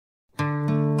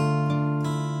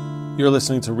You're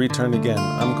listening to Return Again.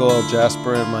 I'm Goel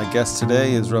Jasper, and my guest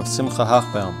today is Rav Simcha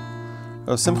Hochbaum.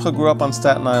 Rav Simcha grew up on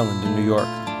Staten Island in New York.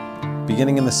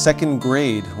 Beginning in the second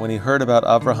grade, when he heard about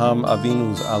Avraham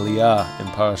Avinu's Aliyah in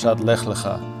Parashat Lech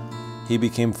Lecha, he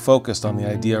became focused on the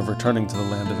idea of returning to the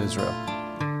land of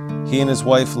Israel. He and his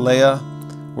wife Leah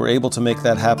were able to make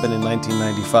that happen in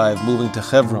 1995, moving to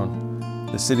Hevron,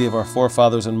 the city of our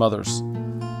forefathers and mothers.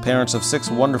 Parents of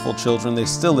 6 wonderful children, they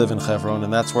still live in Hevron,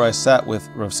 and that's where I sat with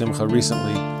Rav Simcha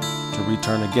recently to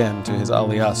return again to his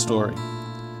Aliyah story.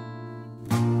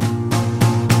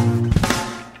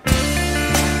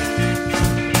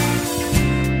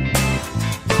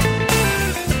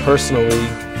 Personally,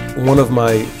 one of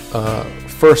my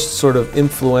first sort of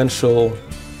influential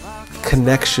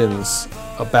connections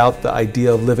about the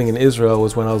idea of living in Israel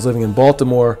was when I was living in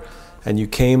Baltimore, and you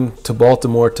came to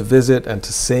Baltimore to visit and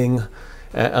to sing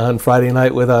on Friday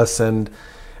night with us, and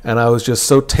I was just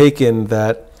so taken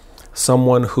that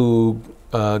someone who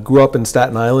grew up in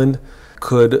Staten Island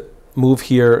could move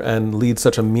here and lead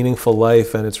such a meaningful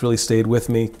life, and it's really stayed with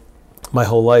me my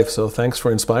whole life. So thanks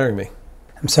for inspiring me.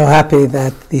 I'm so happy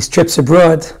that these trips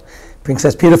abroad bring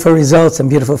such beautiful results and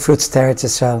beautiful fruits to Eretz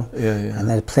Yisrael, and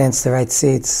that it plants the right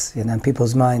seeds in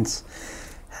people's minds.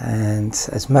 And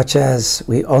as much as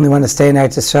we only want to stay in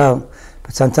Eretz Yisrael,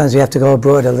 but sometimes we have to go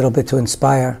abroad a little bit to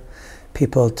inspire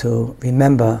people to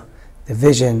remember the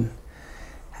vision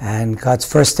and God's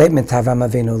first statement to Avraham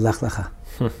Avinu, Lech Lecha.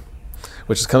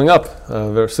 Which is coming up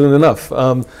very soon enough.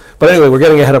 But anyway, we're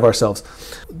getting ahead of ourselves.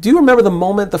 Do you remember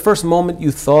the first moment you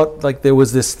thought like there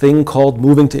was this thing called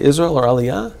moving to Israel or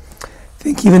Aliyah? I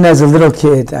think even as a little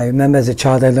kid, I remember as a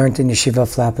child I learned in Yeshiva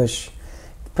Flatbush,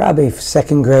 probably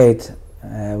second grade,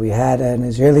 we had an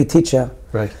Israeli teacher,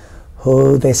 right,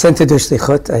 who they sent to do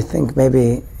shlichut. I think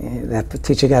maybe that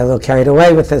teacher got a little carried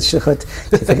away with the shlichut.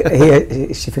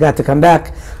 She forgot to come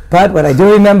back. But what I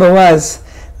do remember was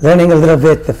learning a little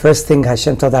bit, the first thing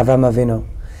Hashem told Avraham Avinu.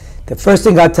 The first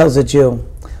thing God tells a Jew,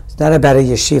 it's not about a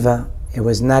yeshiva. It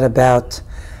was not about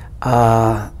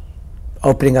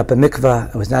opening up a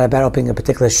mikvah. It was not about opening a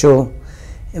particular shul.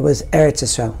 It was Eretz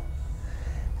Yisrael.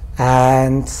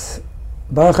 And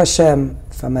Baruch Hashem,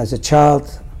 from as a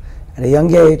child, at a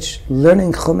young age,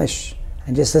 learning Chumash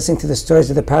and just listening to the stories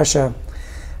of the Parsha,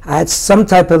 I had some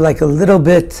type of like a little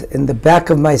bit in the back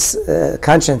of my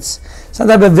conscience, some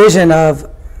type of vision of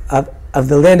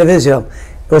the land of Israel.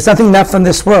 It was something not from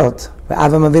this world, where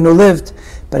Avraham Avinu lived,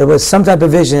 but it was some type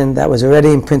of vision that was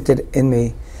already imprinted in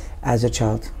me as a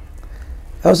child.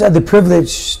 I also had the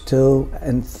privilege to,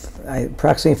 in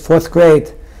approximately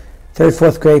third,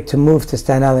 fourth grade, to move to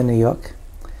Staten Island, New York.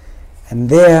 And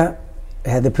there, I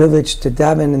had the privilege to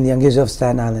daven in the Young Israel of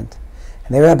Staten Island.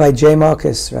 And the Rabbi J.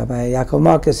 Marcus, Rabbi Yaakov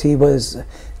Marcus, he was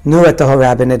new at the whole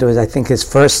rabbinate. It was, I think, his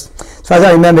first, as far as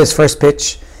I remember, his first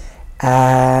pitch.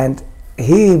 And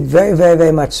he very, very,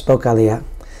 very much spoke Aliyah.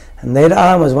 And later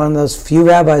on was one of those few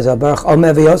rabbis, Baruch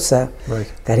Omer V'Yosa,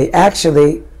 right, that he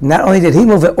actually, not only did he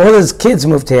move, all his kids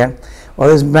moved here, all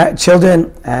his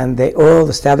children, and they all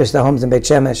established their homes in Beit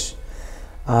Shemesh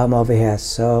over here.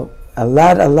 So a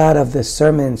lot of the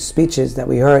sermons, speeches that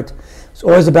we heard was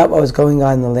always about what was going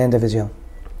on in the land of Israel.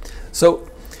 So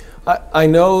I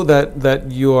know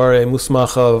that you are a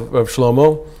musmach of Rav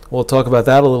Shlomo. We'll talk about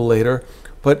that a little later.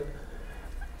 But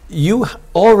you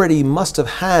already must have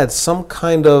had some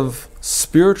kind of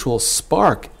spiritual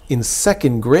spark in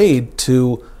second grade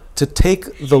to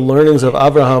take the learnings of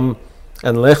Avraham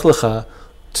and Lech Lecha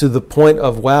to the point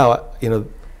of, wow,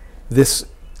 this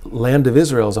land of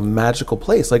Israel is a magical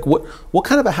place. Like what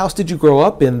kind of a house did you grow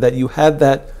up in that you had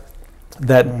that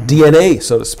DNA,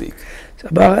 so to speak? So,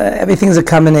 everything's a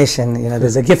combination.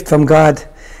 There's a gift from God.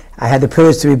 I had the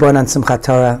privilege to be born on Simchat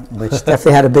Torah, which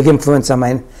definitely had a big influence on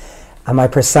my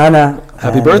persona.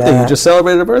 Happy birthday! You just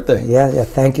celebrated a birthday. Yeah.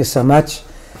 Thank you so much.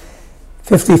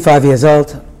 55 years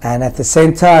old, and at the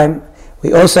same time,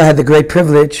 we also had the great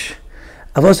privilege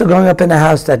of also growing up in a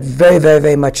house that very, very,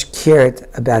 very much cared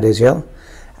about Israel.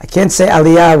 I can't say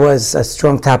Aliyah was a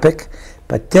strong topic,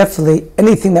 but definitely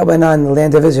anything that went on in the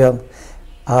land of Israel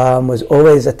was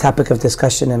always a topic of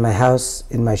discussion in my house,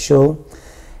 in my shul.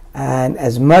 And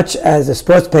as much as the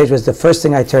sports page was the first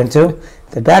thing I turned to,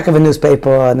 the back of a newspaper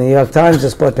or the New York Times, the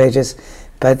sport pages,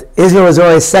 but Israel was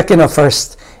always second or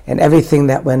first in everything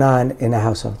that went on in a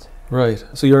household. Right.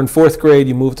 So you're in fourth grade,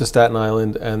 you moved to Staten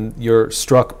Island, and you're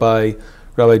struck by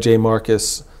Rabbi J.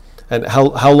 Marcus. And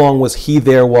how long was he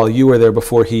there while you were there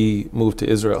before he moved to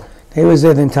Israel? He was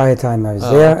there the entire time I was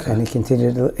there, okay. And he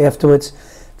continued afterwards.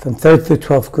 From 3rd through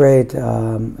 12th grade,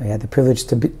 I had the privilege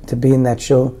to be in that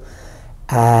shul.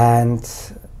 And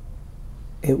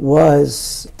it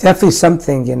was definitely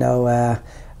something,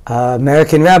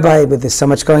 American rabbi, with so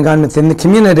much going on within the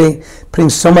community, putting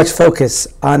so much focus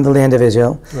on the land of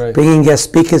Israel, right. Bringing guest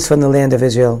speakers from the land of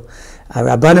Israel,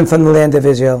 rabbanim from the land of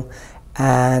Israel,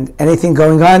 and anything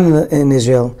going on in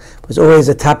Israel was always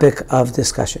a topic of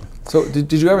discussion. So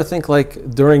did you ever think,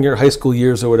 like, during your high school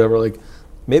years or whatever, like,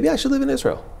 maybe I should live in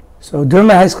Israel? So during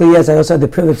my high school years, I also had the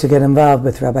privilege to get involved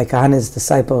with Rabbi Kahana's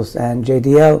disciples and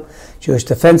JDL, Jewish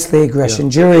Defense League, Russian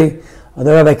Jewry.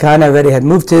 Although Rabbi Kahana already had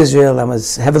moved to Israel and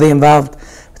was heavily involved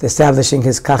with establishing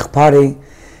his Kach party,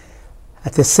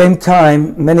 at the same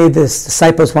time, many of the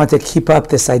disciples wanted to keep up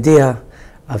this idea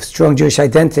of strong Jewish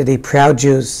identity, proud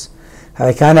Jews.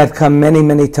 Rabbi Kahana had come many,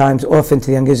 many times, often to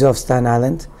the young Israel of Staten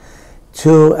Island,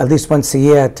 to at least once a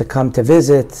year to come to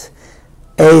visit,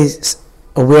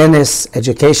 awareness,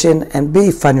 education, and B,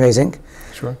 fundraising.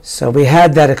 Sure. So we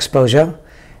had that exposure,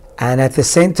 and at the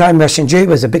same time, Russian Jewry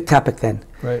was a big topic then.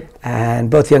 Right. And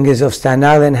both young Israel of Staten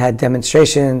Island had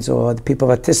demonstrations, or the people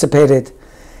participated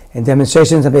in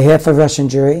demonstrations on behalf of Russian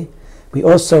Jewry. We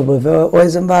also were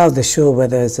always involved, the shul,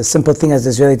 whether it's a simple thing as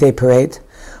the Israeli Day Parade,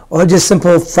 or just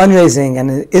simple fundraising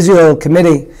and an Israel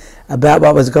committee about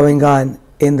what was going on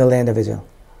in the land of Israel.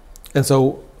 And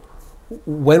so,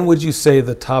 when would you say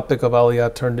the topic of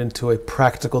Aliyah turned into a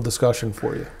practical discussion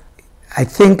for you? I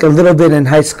think a little bit in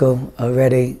high school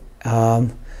already.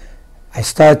 I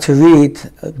started to read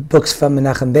books from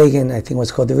Menachem Begin. I think it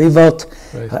was called The Revolt.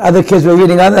 Right. Other kids were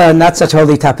reading other not such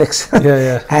holy topics.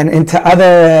 Yeah. And into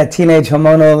other teenage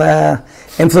hormonal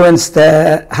influenced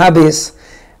hobbies.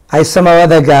 I somehow or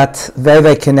other got very,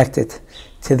 very connected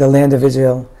to the land of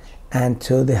Israel and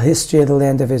to the history of the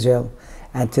land of Israel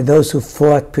and to those who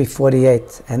fought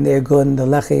pre-48 and the Irgun, the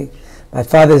Lechi. My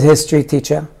father's history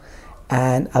teacher,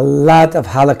 and a lot of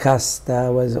Holocaust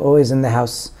was always in the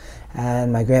house.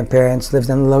 And my grandparents lived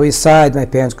on the Lower East Side. My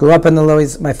parents grew up on the Lower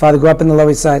East. My father grew up on the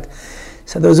Lower East Side.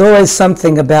 So there was always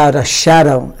something about a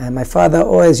shadow. And my father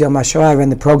always, Yom HaShoah, ran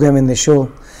the program in the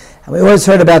shul. And we always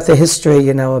heard about the history,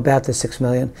 about the 6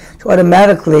 million, which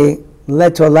automatically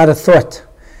led to a lot of thought.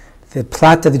 The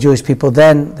plot of the Jewish people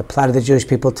then, the plot of the Jewish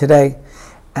people today,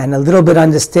 and a little bit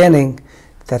understanding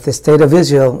that the state of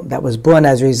Israel that was born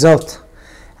as a result,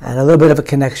 and a little bit of a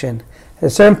connection. At a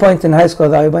certain point in high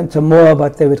school, I went to more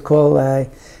what they would call a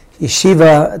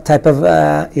yeshivish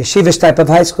type of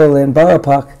high school in Borough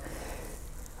Park.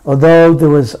 Although there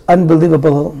was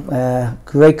unbelievable,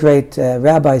 great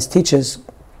rabbis, teachers,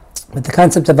 but the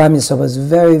concept of Am Yisrael was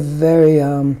very, very,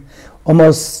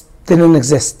 almost didn't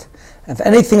exist. If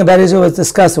anything about Israel was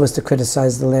discussed, it was to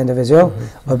criticize the land of Israel,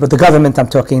 or but the government, I'm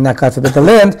talking, not God forbid the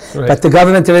land, Right. but the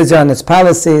government of Israel and its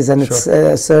policies and its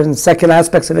certain secular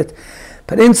aspects of it.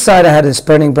 But inside I had this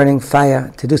burning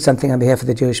fire to do something on behalf of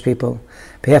the Jewish people, on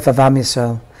behalf of Am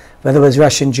Yisrael, whether it was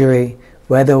Russian Jewry,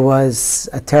 whether it was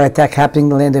a terror attack happening in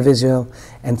the land of Israel,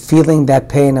 and feeling that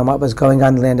pain and what was going on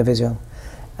in the land of Israel.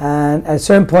 And at a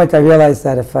certain point I realized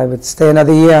that if I would stay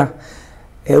another year,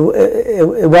 it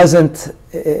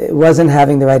wasn't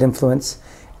having the right influence.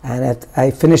 And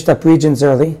I finished up Regions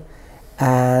early,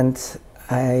 and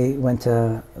I went to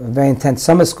a very intense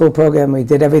summer school program. We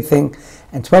did everything.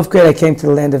 And 12th grade, I came to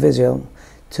the land of Israel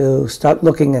to start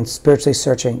looking and spiritually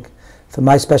searching for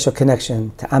my special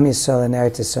connection to Am Yisrael and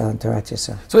Eretz Yisrael and Torah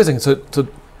Yisrael. So wait a second, so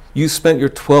you spent your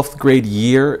 12th grade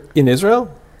year in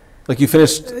Israel? Like you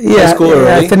finished high school early?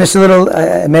 Yeah, I finished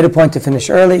I made a point to finish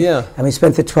early. Yeah. And we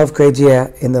spent the 12th grade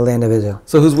year in the land of Israel.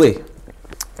 So who's we?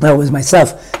 No, it was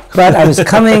myself. But I was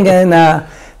coming and I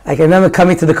can remember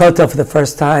coming to the Kotel for the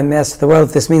first time, asked the world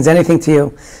if this means anything to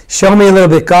you. Show me a little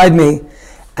bit, guide me.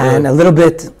 And a little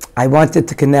bit, I wanted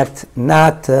to connect,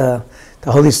 not the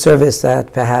holy service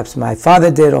that perhaps my father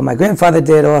did or my grandfather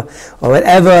did or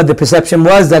whatever the perception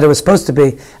was that it was supposed to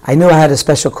be. I knew I had a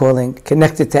special calling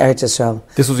connected to Eretz Yisrael.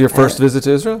 This was your first visit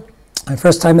to Israel? My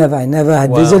first time ever. I never had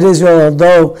visited Israel,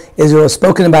 although Israel was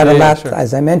spoken about a lot,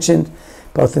 as I mentioned,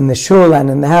 both in the shul and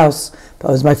in the house. But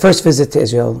it was my first visit to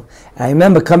Israel. And I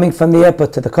remember coming from the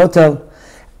airport to the Kotel,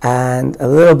 and a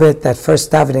little bit that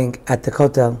first davening at the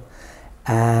Kotel,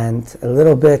 and a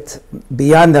little bit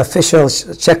beyond the official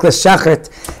checklist shachrit,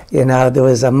 there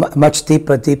was a much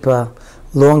deeper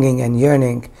longing and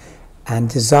yearning and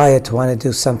desire to want to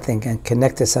do something and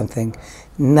connect to something.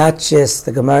 Not just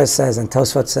the Gemara says and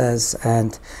Tosfot says,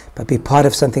 but be part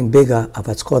of something bigger, of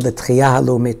what's called the Tchiyah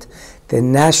HaLaumit, the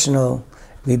national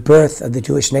rebirth of the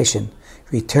Jewish nation,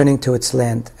 returning to its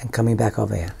land and coming back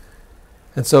over here.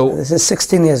 And so this is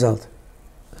 16 years old.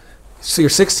 So you're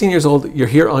 16 years old. You're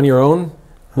here on your own.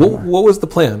 What was the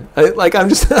plan? I'm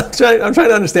trying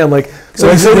to understand.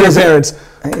 So you say to your parents,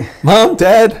 "Mom,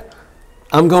 Dad,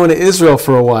 I'm going to Israel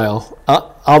for a while.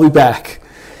 I'll be back.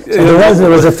 So there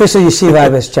was official yeshiva I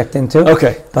was checked into.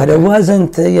 Okay. But it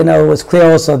wasn't, it was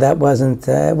clear also that wasn't,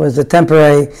 it was a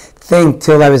temporary thing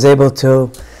till I was able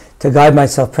to guide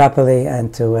myself properly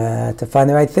and to find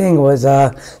the right thing. Was,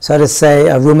 so to say,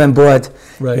 a room and board,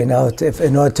 right. in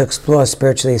order to explore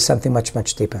spiritually something much,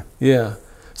 much deeper. Yeah.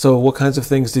 So what kinds of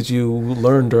things did you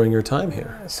learn during your time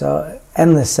here? So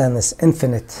endless,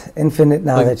 infinite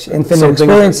knowledge, infinite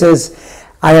experiences.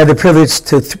 I had the privilege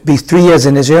to be 3 years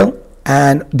in Israel.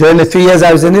 And during the 3 years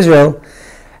I was in Israel,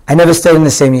 I never stayed in the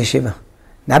same yeshiva.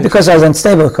 Not because I was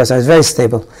unstable, because I was very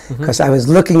stable. Because I was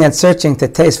looking and searching to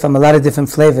taste from a lot of different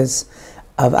flavors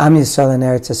of Am Yisrael and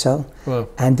Eretz Yisrael. Wow.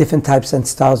 And different types and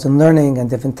styles of learning and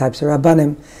different types of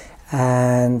Rabbanim.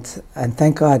 And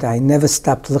thank God, I never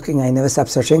stopped looking, I never stopped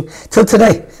searching, till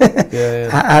today.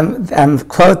 I'm,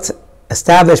 quote,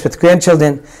 established with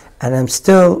grandchildren, and I'm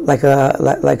still like a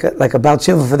Baal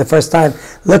Tshuva for the first time,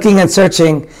 looking and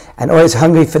searching, and always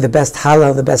hungry for the best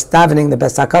halal, the best davening, the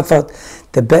best hakafot,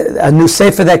 a new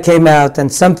sefer that came out, and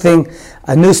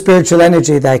a new spiritual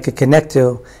energy that I could connect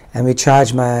to and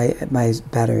recharge my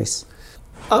batteries.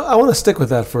 I want to stick with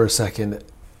that for a second.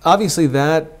 Obviously,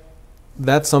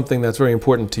 that's something that's very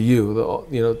important to you,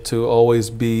 to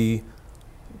always be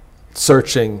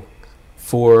searching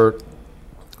for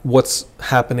what's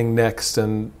happening next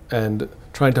and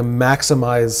trying to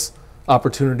maximize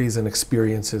opportunities and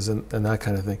experiences and that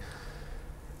kind of thing.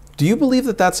 Do you believe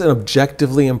that that's an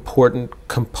objectively important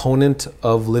component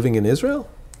of living in Israel?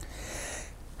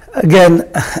 Again,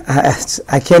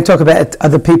 I can't talk about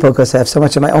other people because I have so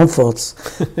much of my own faults.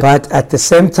 But at the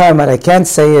same time, what I can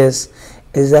say is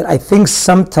that I think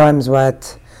sometimes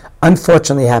what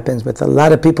unfortunately happens with a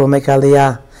lot of people who make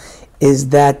Aliyah is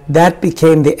that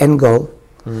became the end goal.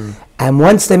 And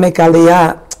once they make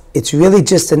Aliyah, it's really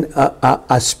just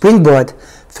a springboard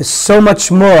for so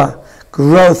much more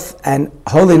growth and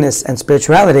holiness and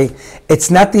spirituality.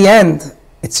 It's not the end,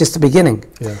 it's just the beginning.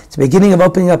 Yeah. It's the beginning of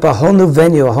opening up a whole new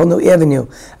venue, a whole new avenue,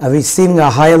 of receiving a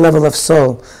higher level of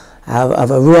soul,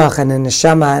 of a ruach and a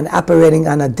neshama, and operating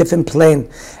on a different plane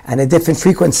and a different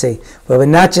frequency, where we're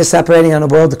not just operating on a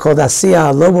world called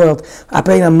Asiyah, a low world,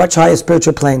 operating on much higher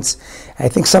spiritual planes. I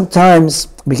think sometimes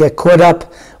we get caught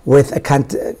up with made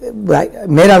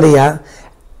Aliyah,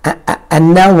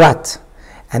 and now what?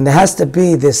 And there has to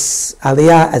be this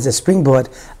Aliyah as a springboard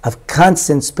of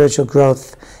constant spiritual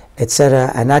growth,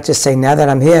 etc. And not just saying, now that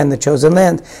I'm here in the chosen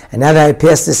land, and now that I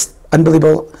passed this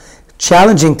unbelievable,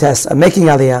 challenging test of making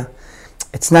Aliyah,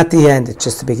 it's not the end, it's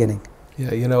just the beginning.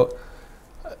 Yeah,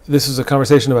 this is a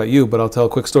conversation about you, but I'll tell a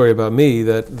quick story about me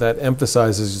that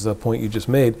emphasizes the point you just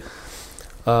made.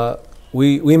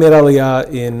 We made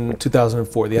Aliyah in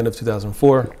 2004, the end of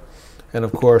 2004, and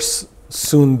of course,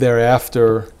 soon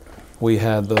thereafter, we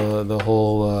had the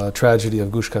whole tragedy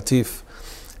of Gush Katif,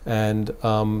 and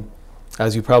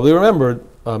as you probably remember,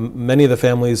 many of the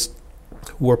families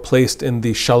were placed in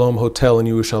the Shalom Hotel in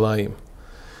Yerushalayim,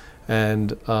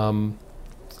 and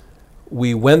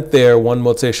we went there one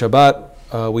Motzei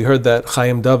Shabbat. We heard that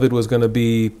Chaim David was going to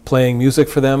be playing music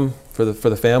for them, for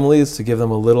the families, to give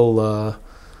them a little,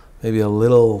 maybe a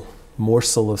little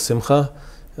morsel of simcha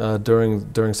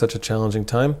during such a challenging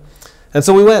time. And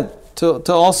so we went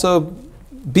to also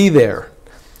be there.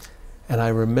 And I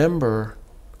remember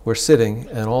we're sitting,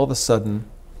 and all of a sudden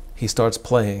he starts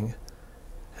playing,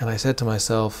 and I said to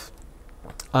myself,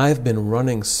 I've been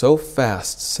running so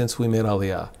fast since we made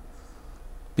Aliyah,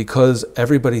 because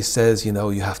everybody says, you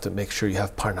have to make sure you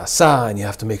have parnasah, and you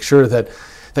have to make sure that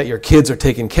your kids are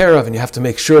taken care of, and you have to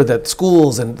make sure that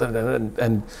schools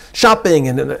and shopping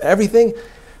and everything,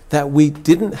 that we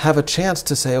didn't have a chance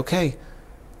to say, okay,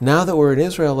 now that we're in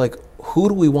Israel, who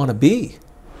do we want to be?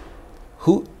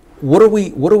 What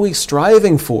are we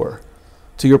striving for?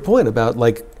 To your point about,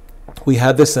 we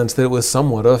had this sense that it was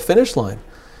somewhat of a finish line.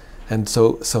 And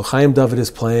so Chaim David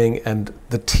is playing, and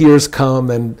the tears come,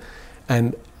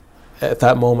 and at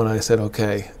that moment I said,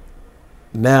 okay,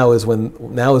 now is when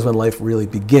life really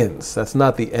begins. That's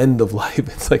not the end of life.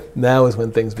 It's now is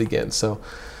when things begin. So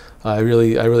I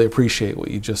really appreciate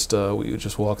what you just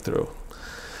walked through.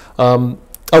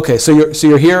 Okay, so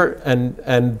you're here,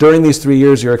 and during these 3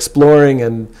 years you're exploring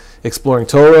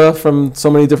Torah from so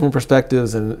many different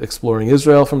perspectives, and exploring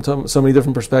Israel from so many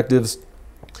different perspectives.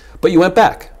 But you went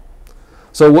back.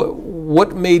 So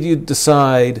what made you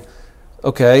decide,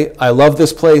 okay, I love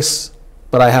this place,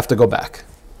 but I have to go back?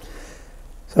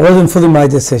 So it wasn't fully my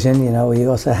decision. We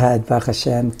also had, Baruch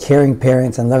Hashem, caring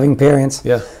parents and loving parents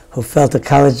who felt a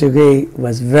college degree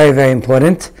was very, very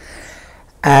important.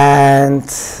 And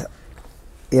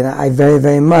I very,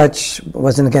 very much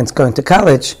wasn't against going to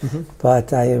college,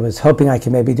 but I was hoping I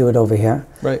could maybe do it over here.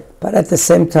 Right. But at the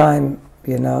same time,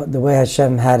 the way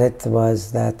Hashem had it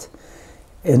was that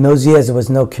in those years there was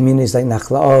no communities like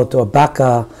Nachlaot or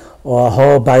Baka or a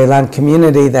whole Bar Ilan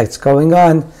community that's going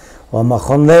on, or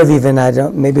Machon Lev even,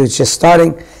 maybe it was just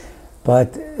starting,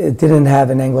 but it didn't have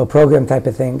an Anglo program type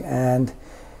of thing. And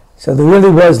so there really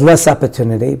was less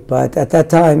opportunity, but at that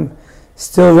time,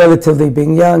 still relatively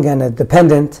being young and a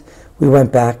dependent, we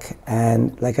went back,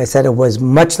 and like I said, it was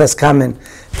much less common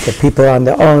for people on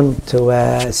their own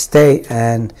to stay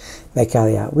and make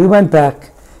Aliyah. We went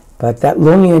back, but that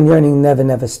longing and yearning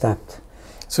never stopped.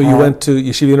 So you went to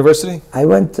Yeshiva University? I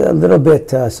went a little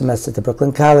bit a semester to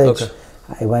Brooklyn College. Okay.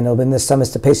 I went over in the summers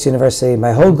to Pace University.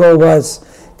 My whole goal was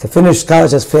to finish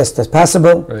college as fast as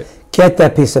possible, right, get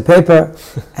that piece of paper,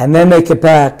 and then make it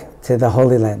back to the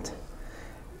Holy Land.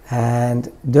 And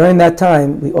during that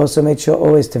time, we also made sure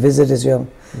always to visit Israel,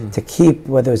 to keep,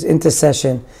 whether it was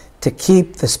intercession, to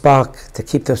keep the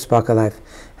spark alive.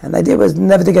 And the idea was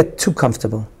never to get too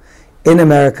comfortable in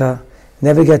America,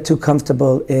 never get too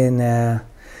comfortable in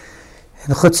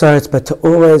Chutz La'aretz, but to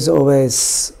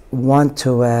always want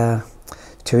to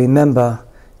remember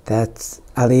that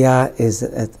Aliyah is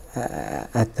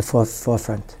at the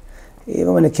forefront.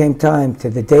 Even when it came time to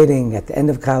the dating at the end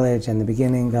of college and the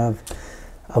beginning of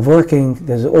working,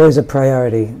 there's always a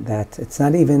priority that it's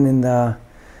not even in the,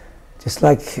 just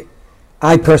like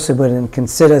I personally wouldn't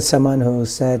consider someone who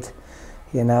said,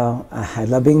 I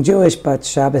love being Jewish, but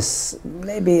Shabbos,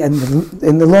 maybe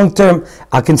in the long term,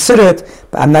 I'll consider it,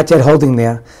 but I'm not yet holding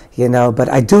there, but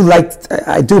I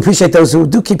do appreciate those who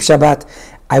do keep Shabbat.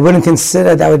 I wouldn't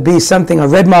consider that would be something, a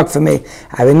red mark for me.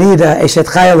 I would need Eshet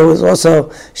Chayil who is also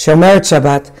Shomeret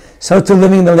Shabbat. So to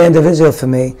living in the land of Israel for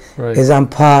me is on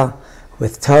par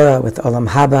with Torah, with Olam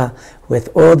Haba, with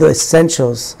all the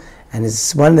essentials, and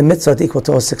is one of the mitzvot equal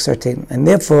to all 613. And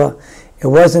therefore, it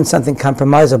wasn't something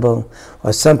compromisable,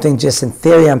 or something just in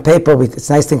theory on paper, it's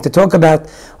a nice thing to talk about,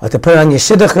 or to put on your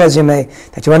shidduch resume,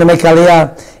 that you want to make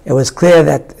Aliyah. It was clear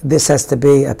that this has to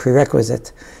be a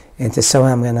prerequisite into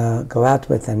someone I'm going to go out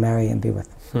with and marry and be with,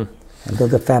 and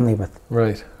build a family with.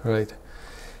 Right.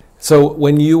 So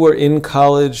when you were in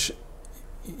college,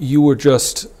 you were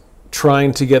just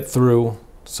trying to get through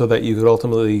so that you could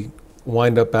ultimately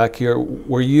wind up back here.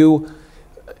 Were you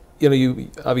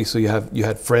obviously you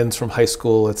had friends from high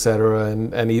school, etc.,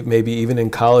 and maybe even in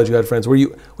college you had friends. Were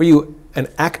you an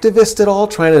activist at all,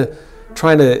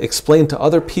 trying to explain to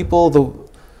other people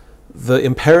the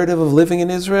imperative of living in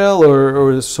Israel,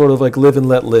 or sort of like live and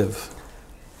let live?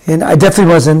 And I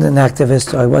definitely wasn't an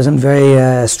activist. I wasn't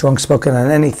very strong spoken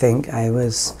on anything. I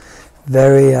was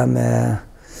very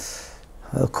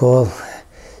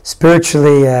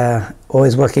spiritually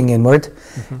always working inward,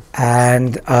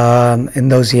 and in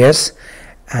those years,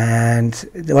 and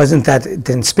it wasn't that I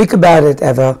didn't speak about it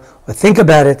ever or think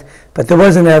about it, but there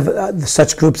wasn't ever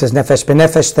such groups as Nefesh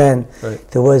B'Nefesh then. Right.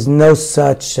 There was no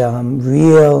such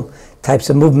real types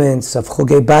of movements of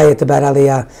Chugei Bayit about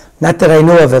Aliyah, not that I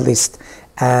knew of at least.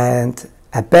 And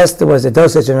at best, there was a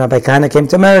dosage when Rabbi Kahana came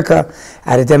to America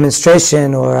at a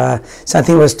demonstration, or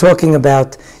something was talking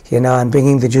about, and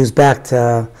bringing the Jews back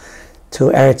to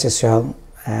Eretz Yisrael.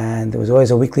 And there was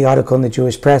always a weekly article in the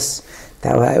Jewish press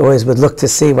that I always would look to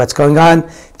see what's going on,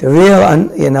 the real,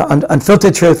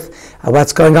 unfiltered truth of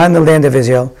what's going on in the land of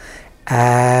Israel.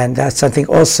 And that's something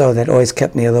also that always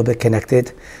kept me a little bit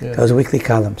connected. Yeah. Those weekly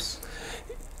columns.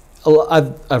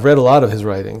 I've read a lot of his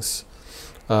writings.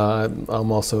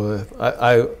 I'm also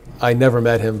I never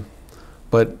met him,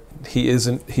 but he is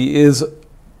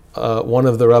one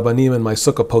of the Rabbanim in my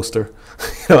sukkah poster.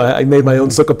 I made my own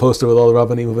sukkah poster with all the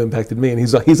Rabbanim who've impacted me, and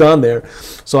he's on there.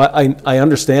 So I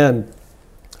understand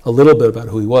a little bit about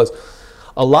who he was.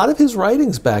 A lot of his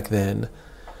writings back then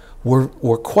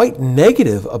were quite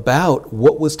negative about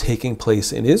what was taking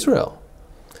place in Israel.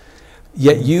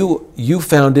 Yet you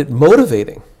found it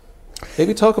motivating.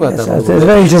 Maybe talk about that a little bit. It's a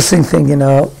very interesting thing,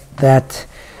 that,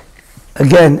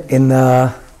 again, in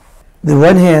the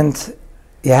one hand,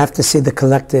 you have to see the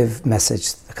collective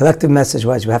message. The collective message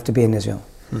was you have to be in Israel.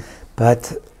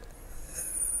 But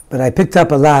I picked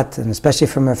up a lot, and especially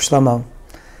from Rav Shlomo,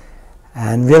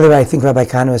 and really I think Rabbi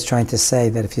Kahana was trying to say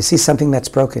that if you see something that's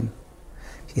broken,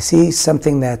 if you see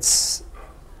something that's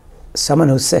someone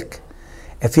who's sick,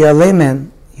 if you're a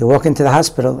layman, you walk into the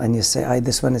hospital and you say,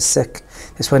 this one is sick,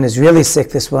 this one is really sick,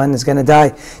 this one is going to die,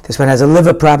 this one has a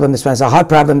liver problem, this one has a heart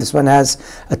problem, this one has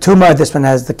a tumor, this one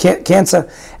has the cancer,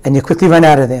 and you quickly run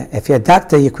out of there. If you're a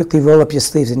doctor, you quickly roll up your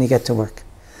sleeves and you get to work.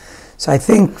 So I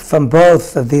think from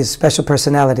both of these special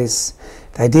personalities,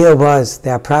 the idea was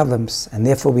there are problems, and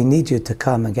therefore we need you to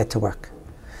come and get to work.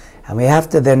 And we have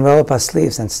to then roll up our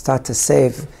sleeves and start to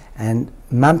save and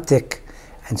mamtik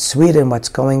and sweeten what's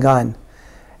going on,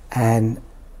 and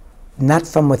not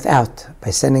from without, by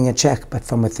sending a check, but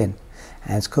from within.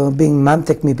 And it's called being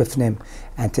mamtik mi b'fnim,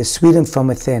 and to sweeten from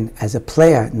within, as a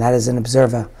player, not as an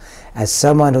observer, as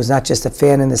someone who's not just a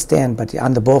fan in the stand, but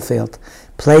on the ball field,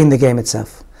 playing the game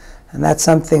itself. And that's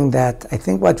something that I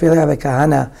think what really Rabbi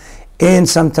Kahana, in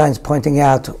sometimes pointing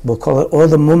out, we'll call it all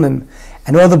the mumim,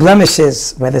 and all the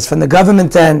blemishes, whether it's from the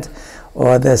government end,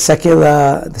 or the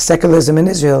secularism in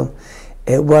Israel,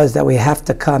 it was that we have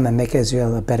to come and make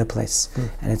Israel a better place.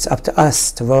 And it's up to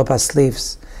us to roll up our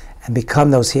sleeves and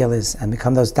become those healers, and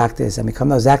become those doctors, and become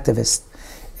those activists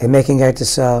in making Eretz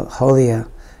Yisrael holier,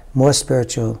 more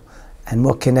spiritual, and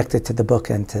more connected to the book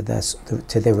and to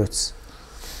their roots.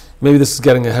 Maybe this is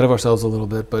getting ahead of ourselves a little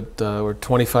bit, but we're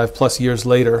 25 plus years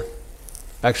later,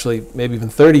 actually maybe even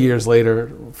 30 years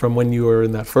later from when you were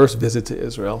in that first visit to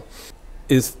Israel.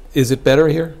 Is it better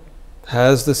here?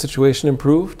 Has the situation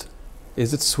improved?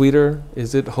 Is it sweeter?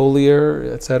 Is it holier,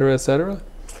 et cetera, et cetera?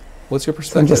 What's your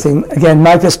perspective? Interesting. Again,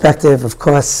 my perspective, of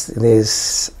course,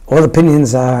 is all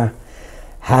opinions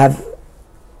have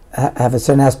a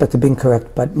certain aspect of being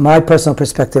correct. But my personal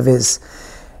perspective is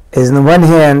on the one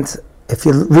hand, if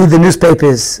you read the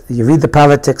newspapers, you read the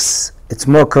politics, it's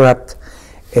more corrupt,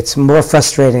 it's more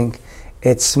frustrating,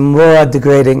 it's more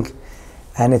degrading,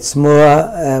 and it's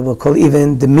more, we'll call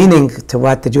even demeaning to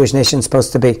what the Jewish nation is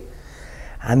supposed to be.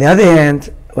 On the other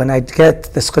hand, when I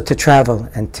get the schut to travel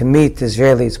and to meet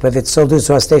Israelis, whether it's soldiers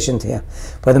who are stationed here,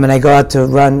 whether when I go out to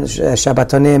run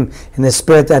Shabbatonim in the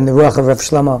spirit and the ruach of Rav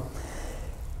Shlomo,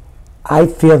 I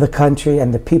feel the country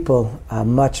and the people are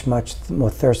much, much more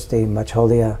thirsty, much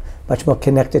holier, much more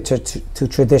connected to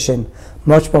tradition,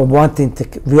 much more wanting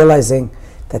to, realizing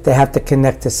that they have to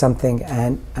connect to something.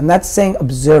 And I'm not saying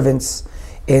observance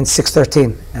in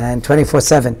 613 and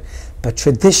 24/7, but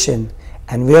tradition,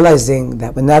 and realizing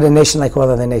that we're not a nation like all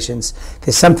other nations.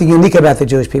 There's something unique about the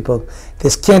Jewish people.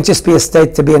 This can't just be a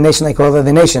state to be a nation like all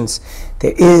other nations.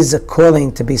 There is a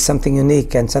calling to be something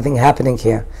unique and something happening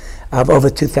here of over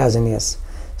 2,000 years.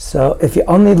 So if you're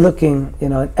only looking,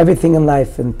 at everything in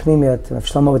life, in Pnimiyot, Rav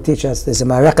Shlomo would teach us, there's a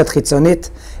Marechet Chitzonit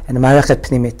and a Marechet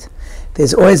Pnimit.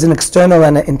 There's always an external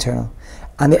and an internal.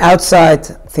 On the outside,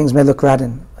 things may look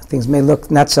rotten, things may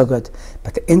look not so good,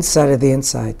 but the inside of the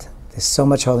inside, there's so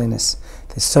much holiness.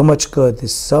 There's so much good,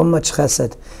 there's so much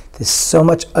chesed, there's so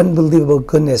much unbelievable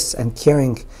goodness and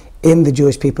caring in the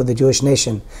Jewish people, the Jewish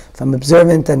nation. From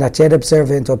observant and not yet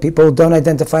observant, or people who don't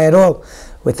identify at all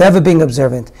with ever being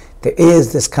observant, there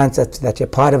is this concept that you're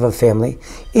part of a family,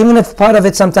 even if part of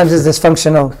it sometimes is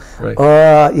dysfunctional, right,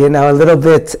 or a little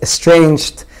bit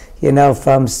estranged,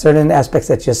 from certain aspects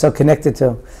that you're so connected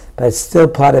to, but it's still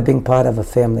part of being part of a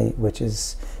family, which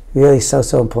is really so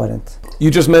important. You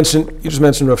just mentioned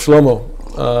Rav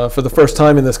Shlomo for the first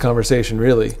time in this conversation,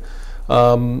 really.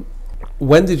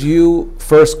 When did you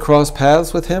first cross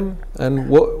paths with him, and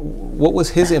what was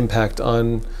his impact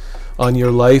on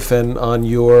your life and on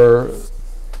your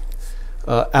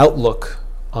outlook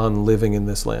on living in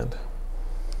this land?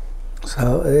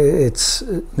 So it's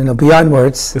beyond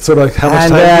words. It's sort of like how much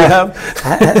time do you have?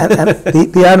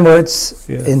 and beyond words,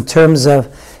 yes. In terms of,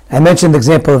 I mentioned the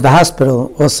example of the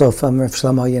hospital also from Rav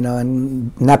Shlomo,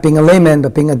 and not being a layman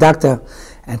but being a doctor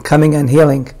and coming and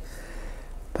healing.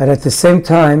 But at the same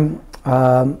time,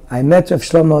 I met Rav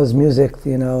Shlomo's music,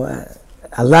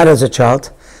 a lot as a child.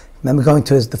 I remember going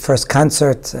to the first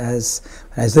concert when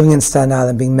I was living in Staten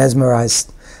Island, being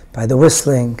mesmerized by the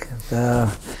whistling,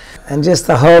 and just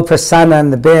the whole persona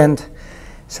and the band.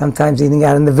 Sometimes eating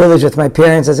out in the village with my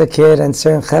parents as a kid, and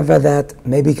certain chevra that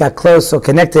maybe got close or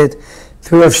connected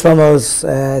through Rav Shlomo's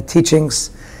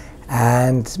teachings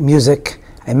and music.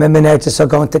 I remember just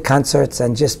going to concerts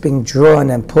and just being drawn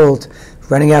and pulled,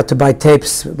 running out to buy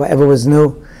tapes, whatever was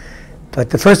new. But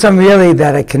the first time really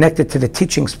that I connected to the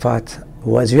teachings part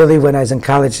was really when I was in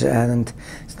college, and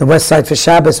the West Side for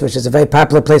Shabbos, which is a very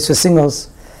popular place for singles,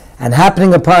 and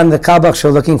happening upon the Kalbach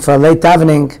show looking for a late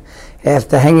davening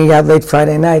after hanging out late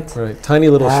Friday night. Right, tiny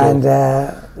little shul.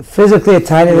 And physically a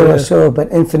tiny little shul,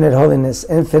 but infinite holiness,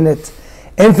 infinite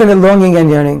longing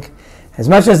and yearning. As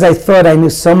much as I thought I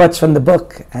knew so much from the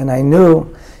book, and I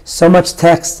knew so much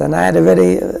text, and I had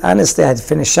honestly, I had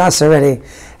finished Shas already,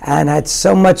 and I had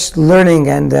so much learning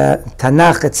and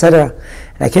Tanakh, etc.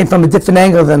 And I came from a different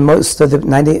angle than most of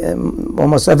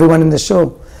almost everyone in the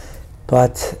shul.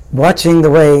 But watching the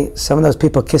way some of those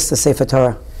people kiss the Sefer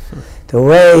Torah, the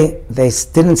way they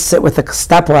didn't sit with a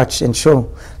stopwatch in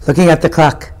shul, looking at the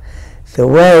clock, the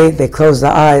way they closed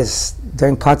their eyes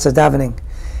during parts of davening,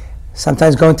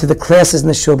 sometimes going to the classes in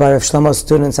the shul by Rav Shlomo's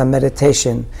students on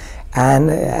meditation, and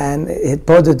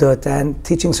Hitbodedut, and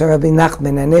teachings from Rabbi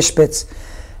Nachman and Ishbitz.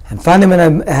 And finally,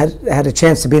 when I had a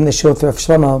chance to be in the shul with Rav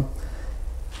Shlomo,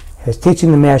 he was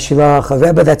teaching the Me'er Shilach, a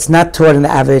Rebbe that's not taught in the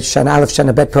average Shana Aleph,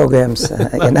 Shana Bet programs,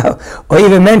 or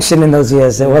even mentioned in those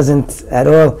years. It wasn't at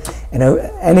all,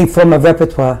 any form of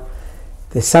repertoire.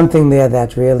 There's something there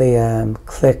that really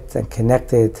clicked and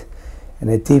connected in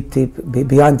a deep,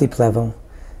 beyond deep level.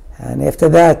 And after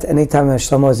that, anytime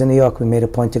Shlomo was in New York, we made a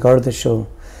point to go to the shul.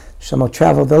 Shlomo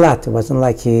traveled a lot. It wasn't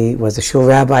like he was a shul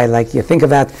rabbi, like you think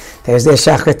about. There's their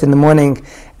shachrit in the morning,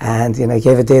 and he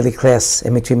gave a daily class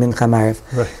in between Mincha and Maariv.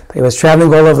 Right. But he was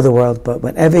traveling all over the world. But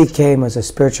whenever he came, it was a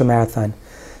spiritual marathon,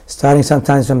 starting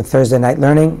sometimes from a Thursday night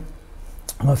learning,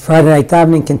 or Friday night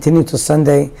davening, continuing till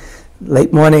Sunday,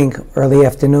 late morning, early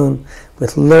afternoon,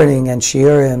 with learning and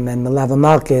shiurim and Melava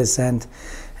Malkis, and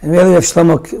really Rav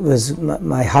Shlomo was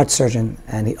my heart surgeon,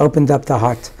 and he opened up the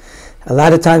heart. A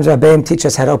lot of times Rabbeim teach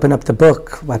us how to open up the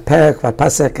book, what perek, what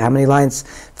pasuk, how many lines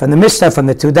from the Mishnah, from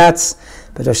the two dots.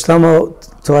 But Rav Shlomo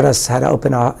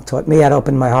taught me how to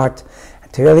open my heart,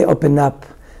 and to really open up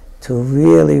to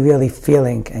really, really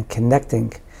feeling and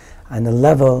connecting on the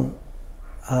level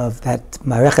of that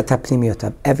marechet hapnimiyot,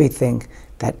 of everything,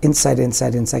 that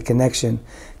inside connection.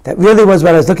 That really was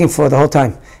what I was looking for the whole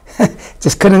time.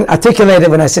 Just couldn't articulate it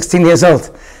when I was 16 years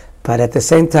old. But at the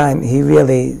same time, he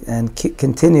really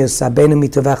continues Sabenu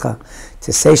Mituvecha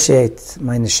to satiate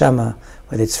my neshama,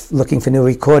 whether it's looking for new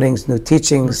recordings, new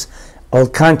teachings,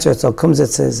 old concerts, old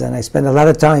kumzitzes, and I spend a lot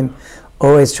of time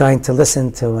always trying to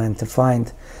listen to and to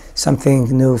find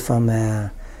something new from,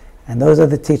 and those are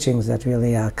the teachings that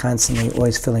really are constantly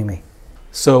always filling me.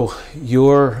 So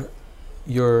your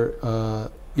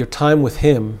time with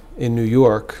him in New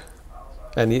York,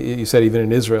 and you said even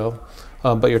in Israel,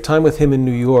 but your time with him in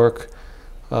New York,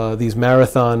 these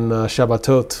marathon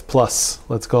Shabbatot plus,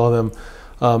 let's call them,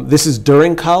 this is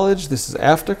during college? This is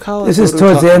after college? This is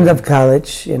towards the end of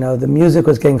college. The music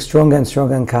was getting stronger and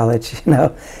stronger in college.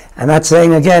 I'm not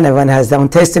saying, again, everyone has their own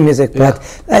taste in music, but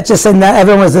that's just saying that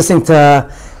everyone was listening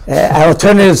to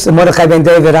alternatives, Mordechai Ben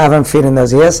David, Avraham Fried in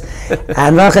those years.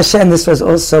 And Baruch Hashem, this was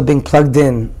also being plugged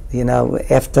in,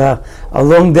 after a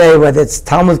long day, whether it's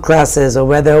Talmud classes or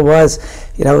whether it was,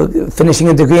 finishing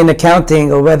a degree in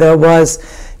accounting or whether it was,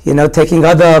 taking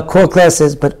other core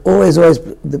classes, but always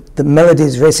the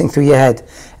melodies racing through your head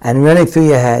and running through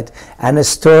your head, and the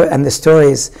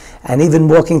stories, and even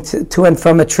walking to and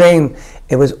from a train.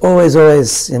 It was always,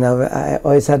 I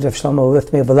always had Rav Shlomo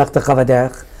with me, Lech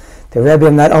Lecha, the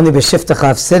Rebbe, not only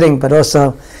b'shiftachav sitting, but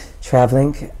also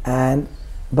traveling. And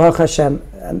Baruch Hashem,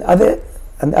 on the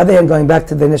other hand, going back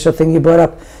to the initial thing you brought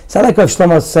up, it's not like Rav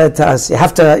Shlomo said to us, you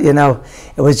have to,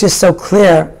 it was just so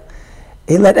clear.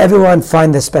 He let everyone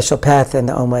find their special path in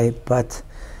their own way, but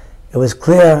it was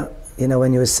clear,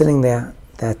 when you were sitting there,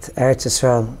 that Eretz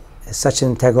Yisrael is such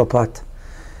an integral part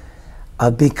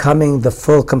of becoming the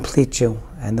full, complete Jew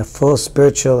and the full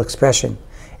spiritual expression.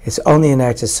 It's only in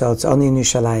Eretz Yisrael, it's only in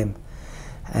Yerushalayim.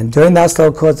 And during the Oslo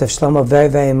Accords, Rav Shlomo very,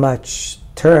 very much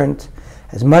turned,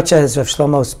 as much as Rav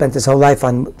Shlomo spent his whole life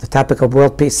on the topic of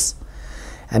world peace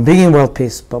and bringing world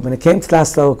peace. But when it came to the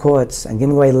Oslo Accords and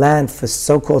giving away land for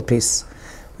so-called peace,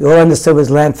 we all understood it was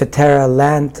land for terror,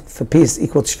 land for peace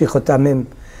equal to Shvichot Amim.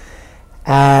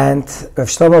 And Rav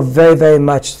Shlomo very, very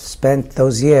much spent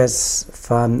those years,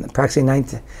 from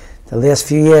approximately the last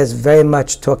few years, very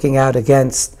much talking out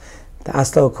against the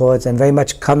Oslo Accords, and very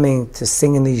much coming to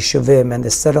sing in the yeshuvim and the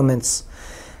settlements,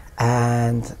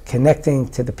 and connecting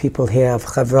to the people here of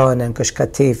Hevron and Gush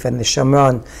Katif and the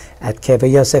Shomron at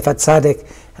Kever Yosef Atzadik,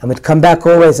 and would come back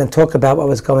always and talk about what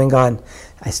was going on.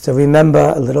 I still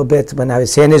remember a little bit when I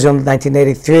was here in Israel in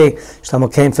 1983,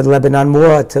 Shlomo came for the Lebanon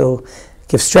War to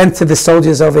give strength to the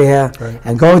soldiers over here, right,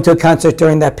 and going to a concert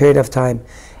during that period of time.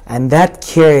 And that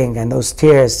caring and those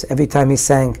tears every time he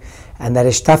sang, and that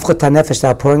ishtafchut hanefesh,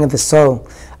 that pouring of the soul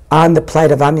on the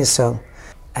plight of Am Yisrael,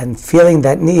 and feeling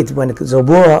that need when it's a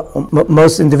war.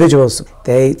 Most individuals,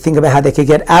 they think about how they could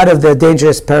get out of the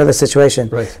dangerous, perilous situation.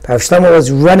 Right. Rav Shlomo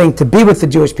was running to be with the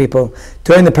Jewish people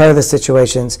during the perilous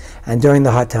situations and during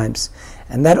the hard times.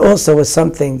 And that also was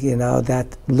something,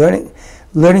 that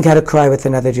learning how to cry with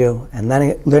another Jew, and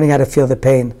learning how to feel the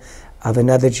pain of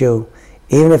another Jew,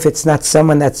 even if it's not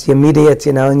someone that's your immediate,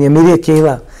 in your immediate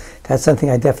kehillah. That's something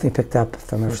I definitely picked up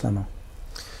from Rav Shlomo.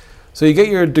 So you get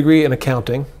your degree in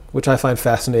accounting, which I find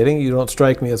fascinating. You don't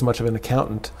strike me as much of an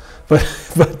accountant,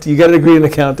 but you get a degree in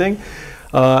accounting.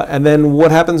 And then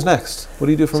what happens next? What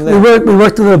do you do from there? We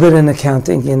worked a little bit in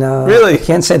accounting, Really? I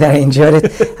can't say that I enjoyed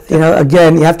it.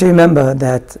 Again, you have to remember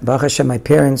that, Baruch Hashem, my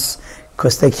parents,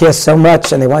 because they care so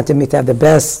much and they wanted me to have the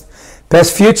best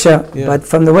future. Yeah. But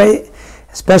from the way,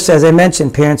 especially as I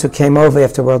mentioned, parents who came over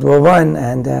after World War I,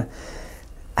 and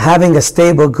having a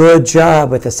stable, good job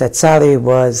with a set salary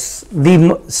was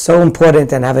so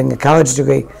important, and having a college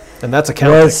degree. And that's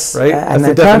accounting, right? And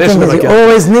accounting is you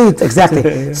always need, exactly.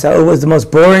 Yeah. So it was the most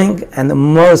boring and the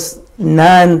most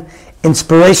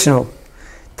non-inspirational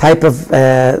type of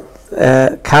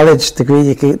college degree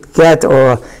you could get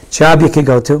or job you could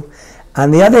go to. On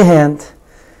the other hand,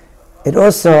 it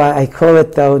also, I call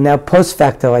it though, now post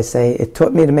facto I say, it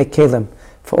taught me to make kelim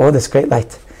for all this great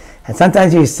light. And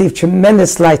sometimes you receive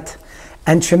tremendous light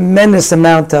and tremendous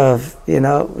amount of,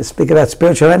 we speak about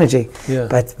spiritual energy,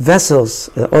 but vessels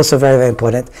are also very, very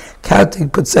important. Counting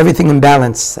puts everything in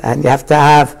balance, and you have to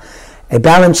have a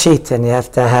balance sheet, and you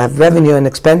have to have revenue and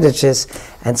expenditures,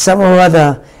 and some or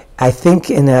other, I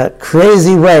think in a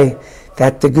crazy way,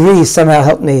 that degree somehow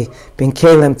helped me being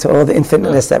kelim to all the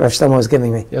infiniteness that Rav Shlomo was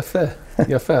giving me. Yafeh.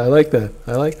 I like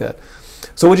that.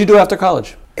 So what did you do after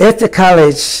college? After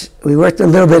college, we worked a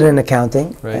little bit in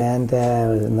accounting, and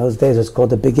in those days it was called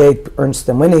the Big Eight, Ernst &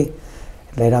 Winnie.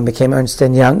 Later on became Ernst &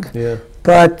 Young. Yeah.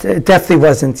 But it definitely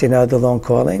wasn't, the long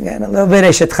calling. And a little bit,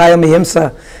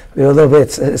 we were a little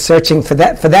bit searching for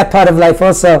that part of life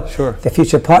also, the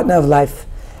future partner of life.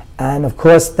 And of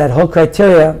course, that whole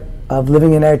criteria of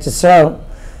living in Eretz Yisrael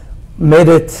made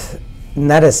it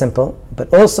not as simple,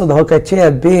 but also the whole criteria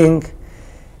of being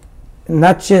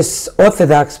not just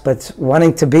orthodox, but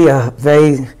wanting to be a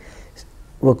very,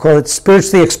 we'll call it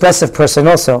spiritually expressive person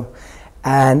also.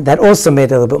 And that also made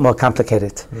it a little bit more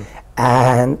complicated.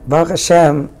 And Baruch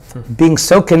Hashem, being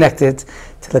so connected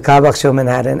to the Kabbalah Shul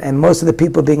Manhattan, and most of the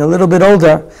people being a little bit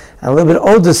older, and a little bit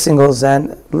older singles,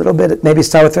 and a little bit, maybe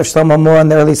start with Rav Shlomo more in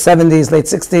the early 70s, late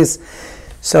 60s.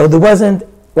 So there wasn't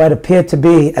what appeared to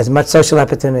be as much social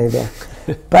opportunity there.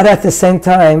 But at the same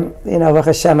time, Baruch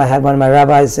Hashem, I had one of my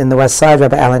rabbis in the West Side,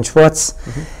 Rabbi Alan Schwartz,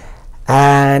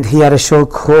 and he had a shul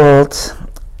called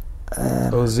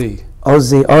OZ,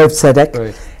 Orev Tzedek.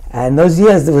 Right. And those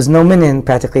years, there was no minyan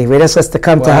practically. He raised us to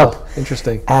come to help.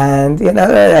 Interesting. And,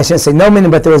 I shouldn't say no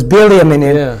minyan, but there was barely a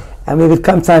minyan. Yeah. And we would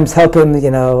sometimes help him,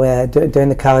 during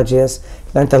the college years.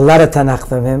 Learned a lot of Tanakh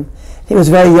from him. He was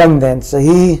very young then, so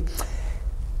he,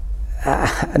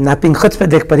 not being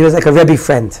chutzpahdik, but he was like a Rebbe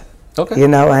friend. Okay.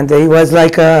 And he was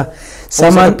like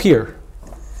someone. Like a peer.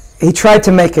 He tried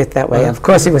to make it that way. Of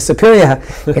course, he was superior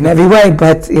in every way,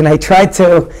 but he tried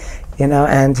to,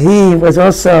 and he was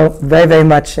also very, very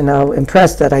much,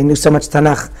 impressed that I knew so much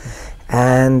Tanakh,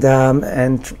 and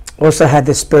also had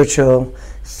this spiritual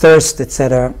thirst,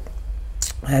 etc.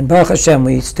 And Baruch Hashem,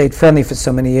 we stayed friendly for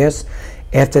so many years.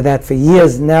 After that, for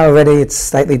years now already, it's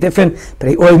slightly different, but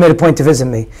he always made a point to visit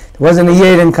me. There wasn't a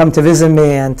year he didn't come to visit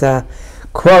me, and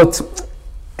quote,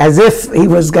 as if he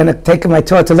was going to take my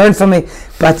Torah to learn from me,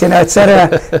 but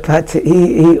etc. But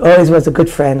he always was a good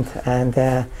friend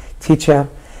and teacher.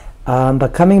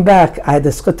 But coming back, I had the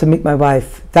zchut to meet my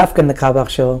wife, Dafka in the Kabbalah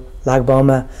Shul, Lag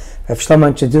BaOmer. Rav Shlomo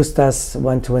introduced us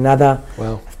one to another.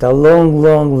 Wow. After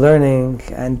long learning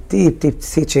and deep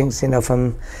teachings,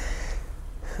 from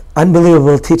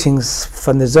unbelievable teachings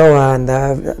from the Zohar and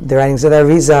the writings of the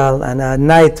Arizal, and a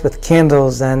night with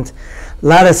candles and a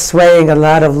lot of swaying, a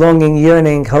lot of longing,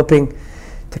 yearning, hoping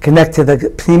to connect to the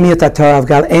Pnimiyut HaTorah of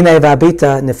Gal Einai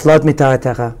V'Abita Niflot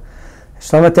Mitaratecha.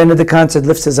 Shlomo at the end of the concert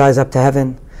lifts his eyes up to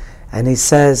heaven and he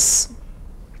says,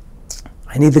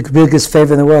 I need the biggest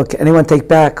favor in the world. Can anyone take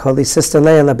back Holy Sister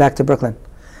Leah back to Brooklyn?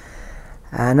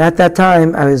 And at that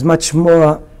time, I was much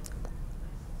more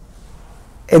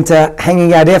into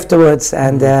hanging out afterwards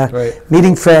and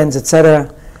meeting friends,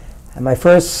 etc. And my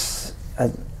first,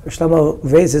 Shlomo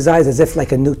raised his eyes as if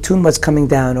like a new tune was coming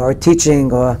down, or a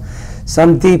teaching, or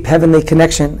some deep heavenly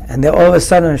connection. And then all of a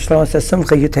sudden, Shlomo says,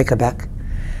 Simcha, you take her back.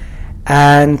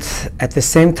 And at the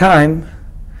same time,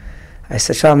 I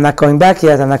said, Shlomo, I'm not going back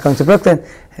yet, I'm not going to Brooklyn.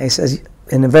 And he says,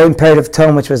 in a very imperative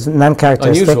tone, which was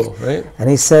non-characteristic. Unusual, right? And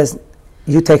he says,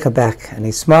 you take her back. And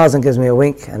he smiles and gives me a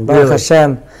wink. And Baruch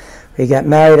Hashem, we got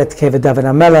married at the cave of David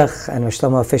HaMelech, and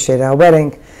Shlomo officiated our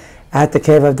wedding at the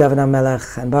cave of David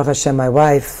HaMelech. And Baruch Hashem, my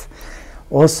wife,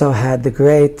 also had the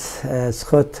great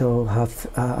zchut to have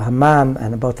her mom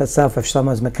and both herself, Rav Shlomo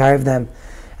was mekarev them,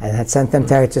 and had sent them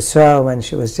to Eretz Yisrael when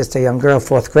she was just a young girl,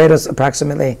 4th graders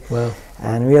approximately. Wow.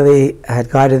 And really had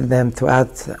guided them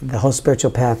throughout the whole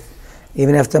spiritual path.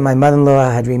 Even after my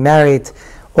mother-in-law had remarried,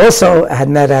 also had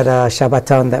met at a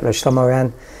Shabbaton that Rav Shlomo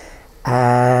ran,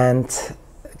 and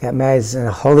got married in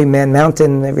a Holy Man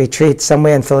Mountain retreat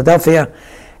somewhere in Philadelphia.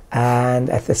 And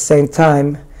at the same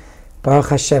time, Baruch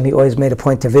Hashem, he always made a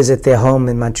point to visit their home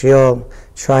in Montreal,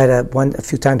 try to a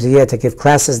few times a year to give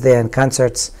classes there and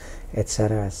concerts,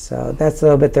 etc. So that's a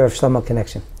little bit the Rav Shlomo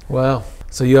connection. Wow.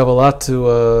 So you have a lot to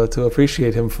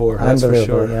appreciate him for, that's for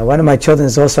sure. Yeah, one of my children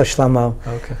is also Shlomo.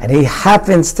 Okay. And he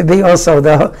happens to be also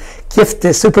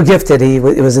super gifted. He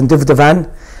was in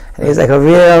Duvdavan. And he's like a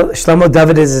real, Shlomo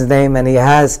David is his name, and he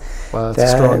has that's a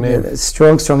strong name.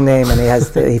 Strong name, and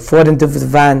he fought in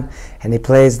Duvdavan, and he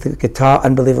plays the guitar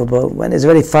unbelievable. When he's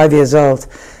already 5 years old,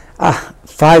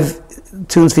 5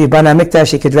 tunes for Yibana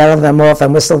Mikdash, he could rattle them off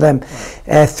and whistle them.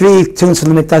 3 tunes for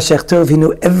the Mikdash Shechtuv, he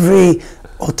knew every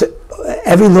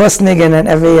lost niggin and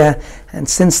and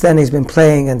since then he's been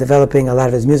playing and developing a lot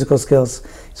of his musical skills.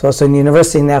 He's also in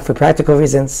university now for practical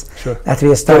reasons. Sure. Not to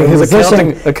be a starting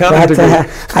musician. Accounting degree.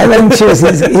 I let him choose.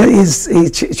 He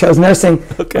chose nursing,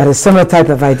 but a similar type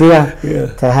of idea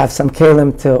to have some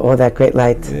kalim to all that great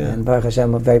light. Yeah. And Baruch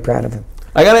Hashem, we're very proud of him.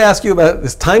 I got to ask you about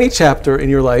this tiny chapter in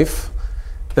your life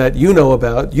that you know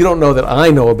about. You don't know that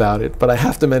I know about it, but I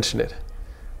have to mention it.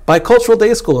 Bicultural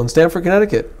Day School in Stamford,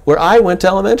 Connecticut, where I went to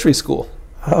elementary school.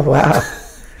 Oh, wow.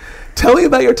 Tell me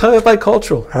about your time at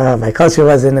Bicultural. Bicultural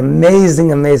was an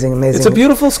amazing. It's a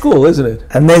beautiful school, isn't it?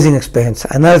 Amazing experience.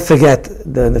 I'll never forget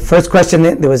the first question.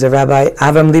 There was a Rabbi,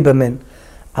 Avraham Lieberman,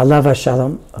 Alav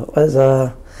Shalom, was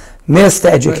a master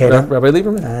educator. Rabbi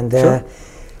Lieberman. And sure.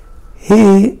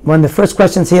 One of the first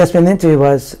questions he asked me in the interview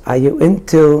was,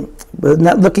 we're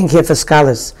not looking here for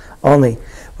scholars only.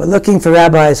 We're looking for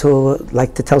rabbis who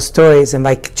like to tell stories,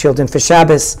 invite children for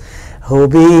Shabbos, who will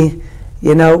be,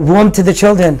 warm to the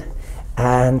children.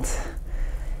 And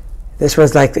this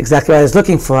was like exactly what I was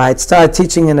looking for. I had started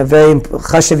teaching in a very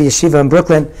chashuv yeshiva in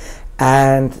Brooklyn,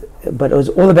 but it was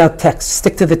all about text.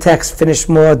 Stick to the text, finish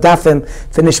more dafim,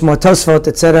 finish more tosfot,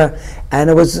 etc.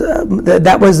 And it was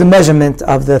that was the measurement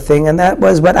of the thing, and that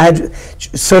was what I had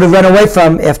sort of run away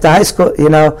from after high school,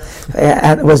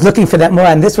 and was looking for that more.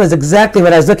 And this was exactly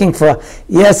what I was looking for.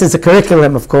 Yes, it's a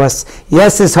curriculum, of course.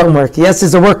 Yes, it's homework. Yes,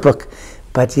 it's a workbook.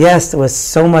 But yes, there was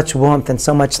so much warmth and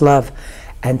so much love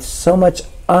and so much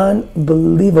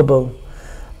unbelievable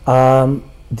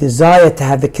desire to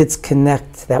have the kids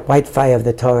connect that white fire of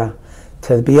the Torah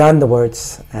to beyond the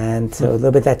words and to a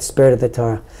little bit that spirit of the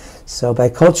Torah. So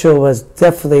Bicultural was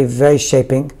definitely very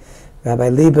shaping. Rabbi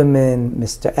Lieberman,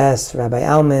 Mr. S., Rabbi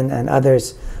Alman, and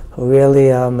others who really,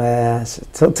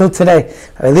 till today.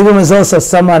 Rabbi Lieberman was also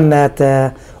someone that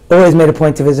always made a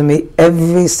point to visit me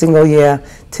every single year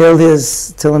till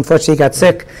unfortunately he got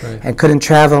sick and couldn't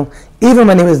travel. Even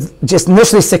when he was just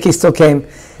initially sick, he still came.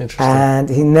 And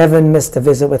he never missed a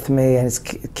visit with me, and his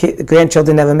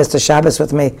grandchildren never missed a Shabbos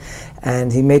with me.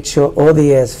 And he made sure all the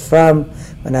years, from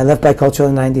when I left Bicultural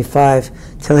in 95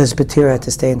 till his B'tira,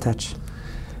 to stay in touch.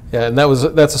 Yeah, and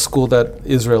that's a school that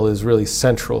Israel is really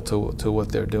central to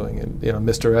what they're doing. And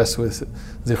Mr. S. with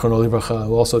Zichrono Livracha,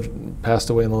 who also passed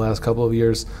away in the last couple of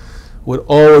years, would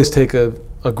always take a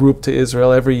group to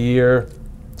Israel every year.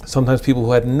 Sometimes people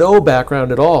who had no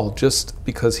background at all, just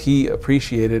because he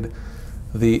appreciated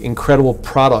the incredible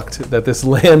product that this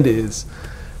land is.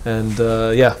 And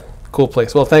cool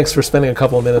place. Well, thanks for spending a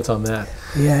couple of minutes on that.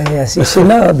 Yes. You should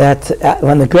know that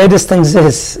one of the greatest things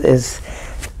is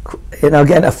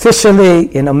again, officially,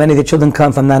 many of the children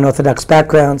come from non-Orthodox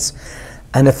backgrounds,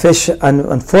 and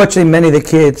unfortunately, many of the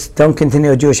kids don't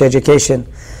continue a Jewish education.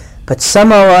 But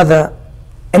somehow or other,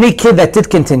 any kid that did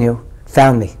continue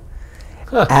found me.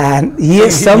 And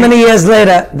so many years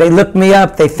later, they looked me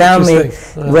up, they found me,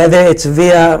 whether it's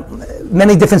via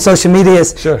many different social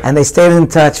medias, and they stayed in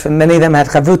touch. For many of them had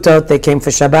chavutot, they came for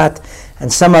Shabbat,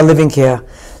 and some are living here.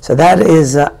 So that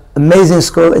is amazing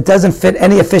school. It doesn't fit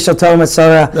any official Torah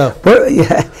Masorah.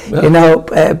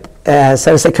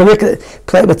 So to say,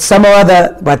 curriculum, but some or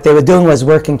other, what they were doing was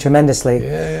working tremendously,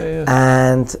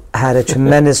 and had a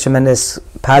tremendous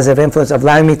positive influence of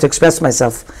allowing me to express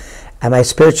myself. And my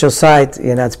spiritual side,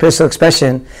 spiritual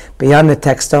expression beyond the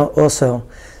text also.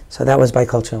 So that was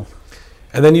Bicultural.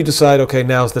 And then you decide, okay,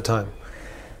 now's the time.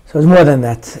 So it was more than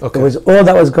that. Okay. It was all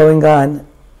that was going on.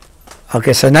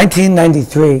 Okay, so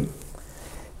 1993,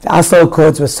 the Oslo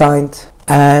Accords were signed,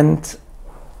 and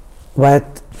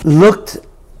what looked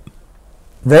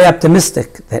very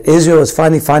optimistic, that Israel was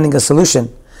finally finding a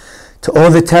solution to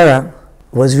all the terror,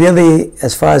 was really,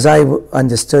 as far as I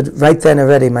understood, right then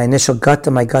already, my initial gut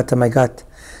to my gut,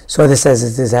 saw this as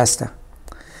a disaster.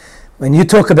 When you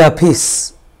talk about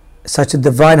peace, such a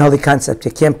divine, holy concept,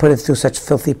 you can't put it through such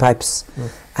filthy pipes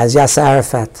as Yasser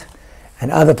Arafat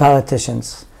and other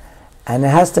politicians And it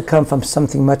has to come from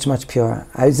something much, much purer.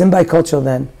 I was in bicultural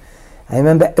then. I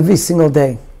remember every single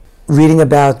day reading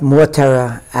about more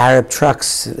terror, Arab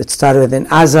trucks. It started with in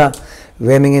Gaza,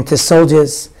 ramming into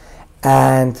soldiers,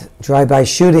 and drive-by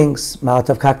shootings,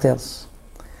 Molotov cocktails.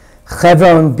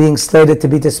 Hevron being slated to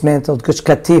be dismantled, Gush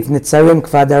Katif, Nitzarim,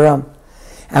 Kfar Daram.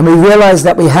 And we realized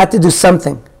that we had to do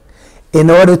something in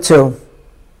order to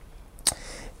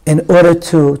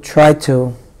try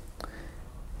to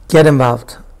get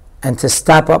involved and to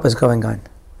stop what was going on.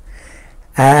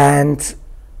 And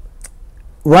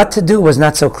what to do was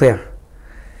not so clear.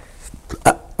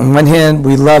 On one hand,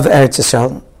 we love Eretz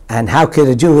Yisrael, and how could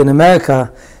a Jew in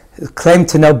America claim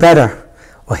to know better,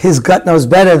 or his gut knows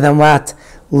better than what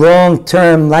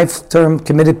long-term, life-term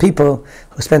committed people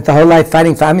who spent their whole life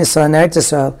fighting for Am Yisrael and Eretz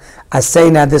Yisrael are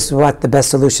saying now this is what the best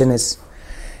solution is.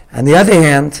 On the other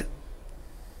hand,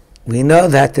 we know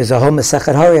that there's a whole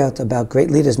Masechet Horayot about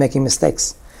great leaders making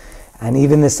mistakes. And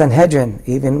even the Sanhedrin,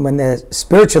 even when they're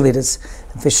spiritual leaders,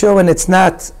 and for sure when it's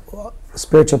not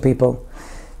spiritual people,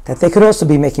 that they could also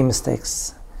be making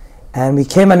mistakes. And we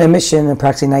came on a mission in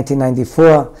approximately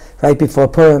 1994, right before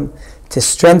Purim, to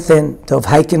strengthen. Dov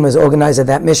Heiken was organizer of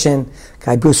that mission.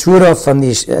 Guy Bruce Rudolph from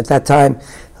at that time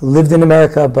lived in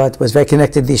America but was very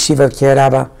connected to the Yeshiva of Kiryat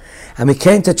Arba. And we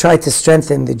came to try to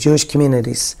strengthen the Jewish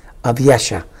communities of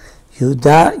Yesha,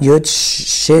 Yehuda, Yud,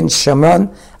 Shin,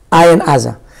 Shomron, Ayin,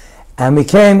 Aza. And we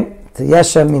came to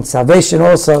Yesha, means salvation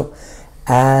also,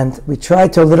 and we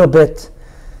tried to a little bit,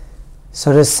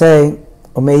 so to say,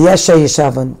 Umei Yesha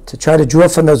Yeshavon, to try to draw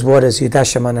from those waters, Yehuda,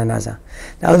 Shomron, and Aza.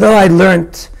 Now, although I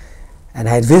learned, and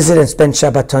I had visited and spent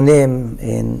Shabbatonim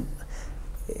in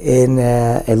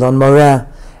Elon Moreh,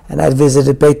 and I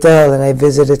visited Beit El, and I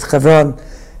visited Hevron,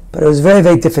 but it was very,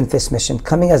 very different, this mission.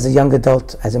 Coming as a young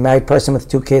adult, as a married person with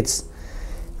 2 kids,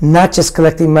 not just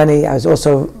collecting money. I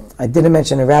didn't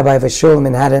mention a rabbi of a shul in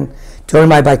Manhattan during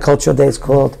my bicultural days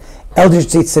called Eldridge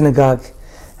Street Synagogue.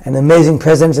 An amazing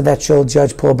president of that shul,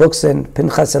 Judge Paul Buxton,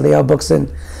 Pinchas Aliyah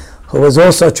Buxton, who was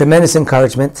also a tremendous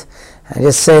encouragement. I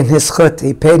just say in his chut,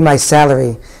 he paid my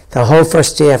salary the whole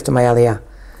first year after my Aliyah.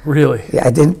 Really? Yeah,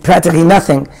 I did practically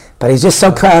nothing, but he's just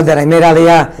so proud that I made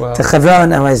Aliyah to Hevron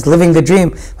and I was living the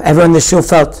dream everyone in the shul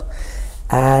felt.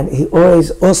 And he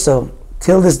always also,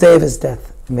 till this day of his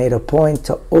death, made a point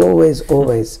to always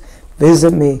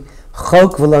visit me.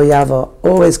 Chok v'lo yavo,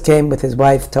 always came with his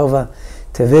wife Tova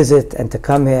to visit and to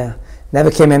come here.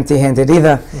 Never came empty-handed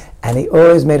either. And he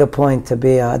always made a point to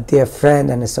be a dear friend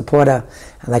and a supporter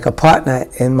and like a partner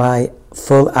in my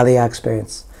full Aliyah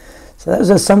experience. So that was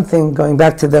just something, going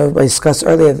back to what I discussed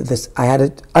earlier,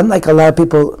 unlike a lot of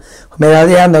people who made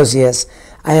Aliyah in those years,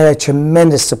 I had a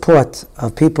tremendous support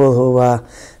of people who,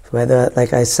 whether,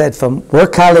 like I said, from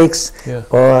work colleagues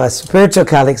or spiritual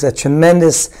colleagues, a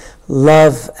tremendous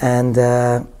love and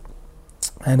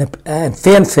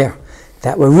fanfare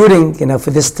that were rooting,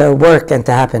 for this to work and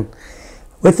to happen.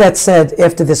 With that said,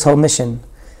 after this whole mission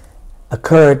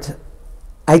occurred,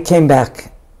 I came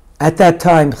back. At that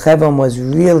time, Hevron was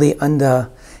really it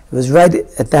was right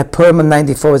at that Purim of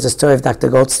 94 was the story of Dr.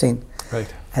 Goldstein.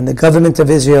 Right. And the government of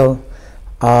Israel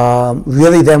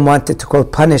really then wanted to,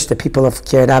 quote, punish the people of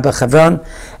Kiryat Arba, Hevron,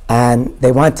 and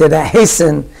they wanted to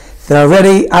hasten the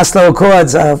already Oslo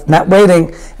Accords of not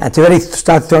waiting and to already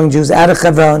start throwing Jews out of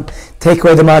Hevron, take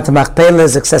away the Ma'at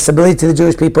Machpelas, accessibility to the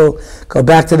Jewish people, go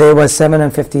back to where it was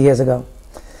 750 years ago.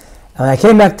 And when I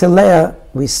came back to Leah,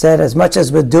 we said, as much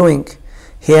as we're doing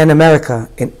here in America,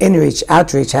 in inreach,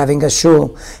 outreach, having a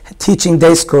shul, teaching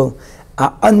day school,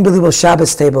 an unbelievable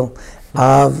Shabbos table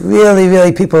of really,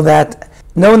 really people that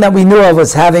no one that we knew of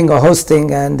was having or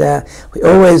hosting, and we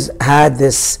always had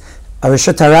this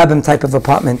Rishut HaRabim type of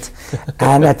apartment.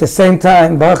 And at the same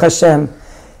time, Baruch Hashem,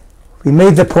 we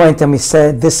made the point and we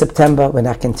said, this September we're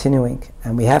not continuing,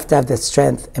 and we have to have the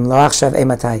strength. Im lo achshav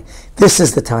eimatai. This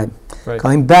is the time. Right.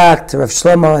 Going back to Rav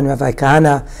Shlomo and Rav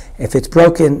Kahana, if it's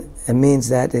broken, it means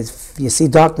that if you see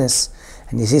darkness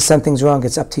and you see something's wrong,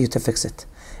 it's up to you to fix it.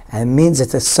 And it means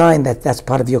it's a sign that that's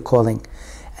part of your calling.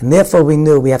 And therefore we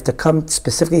knew we have to come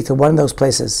specifically to one of those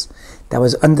places that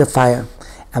was under fire.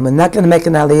 And we're not going to make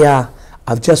an aliyah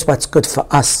of just what's good for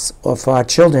us or for our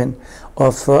children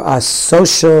or for our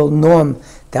social norm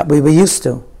that we were used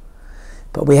to.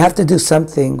 But we have to do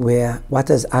something where, what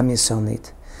does Am Yisrael need?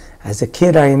 As a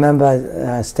kid, I remember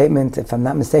a statement, if I'm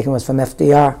not mistaken, was from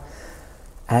FDR.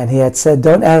 And he had said,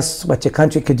 don't ask what your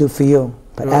country could do for you,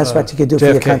 but ask what you could do for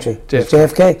your country.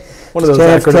 JFK. One of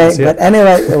those acronyms, yeah. But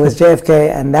anyway, it was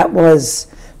JFK, and that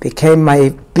became my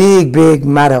big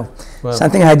motto. Wow.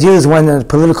 Something I had used when in a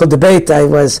political debate I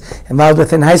was involved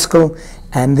with in high school,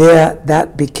 And there,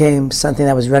 that became something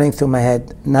that was running through my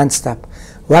head nonstop.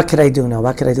 What could I do now?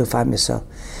 What could I do for Am Yisrael?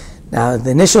 Now,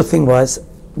 the initial thing was,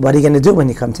 what are you going to do when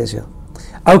you come to Israel?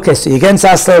 Okay, so you're against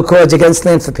Oslo Accords, you're against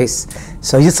land for peace.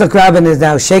 So Yitzhak Rabin is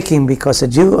now shaking because a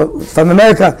Jew from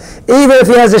America, even if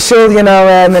he has a shul, in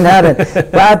Manhattan,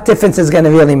 what difference is going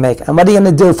to really make? And what are you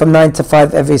going to do from 9 to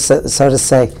 5 every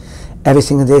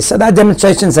single day? So that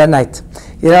demonstrations at night.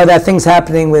 There are things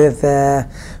happening with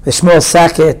Shmuel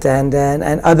Sackett and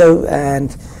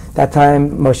that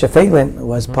time Moshe Feiglin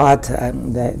was part.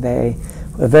 They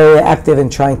were very active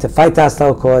in trying to fight the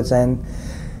Oslo Accords. And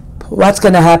what's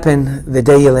going to happen the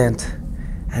day you land?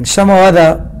 And some or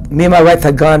other, me and my wife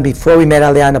had gone before we made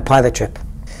Aliyah on a pilot trip.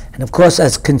 And of course,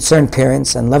 as concerned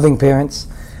parents and loving parents,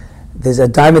 there's a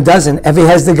dime a dozen. Every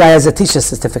Hesder guy has a teacher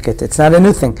certificate. It's not a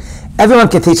new thing. Everyone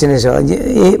can teach in Israel.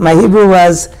 My Hebrew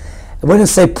was, I wouldn't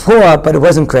say poor, but it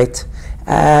wasn't great.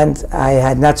 And I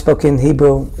had not spoken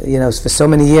Hebrew, for so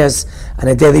many years on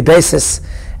a daily basis.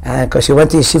 And because you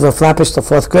went to yeshiva Flapish till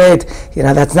 4th grade,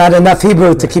 that's not enough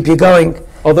Hebrew to keep you going.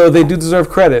 Although they do deserve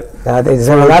credit. They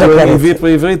deserve a lot of credit.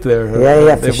 Ivrit there.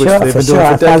 Yeah, for sure,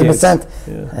 1,000%.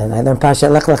 Yeah. And I learned Pasha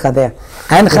Lech Lecha there.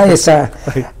 And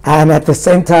Chayesar. And at the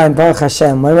same time, Baruch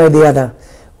Hashem, one way or the other,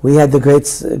 we had the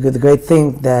great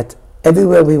thing that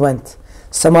everywhere we went,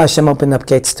 somehow Hashem opened up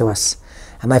gates to us.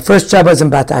 And my first job was in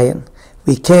Bat Ayin.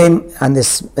 We came on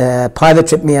this pilot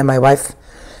trip, me and my wife,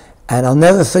 and I'll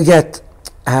never forget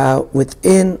how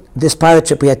within this pilot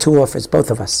trip we had 2 offers, both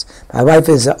of us. My wife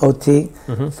is an OT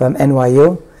from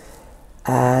NYU,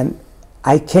 and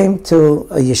I came to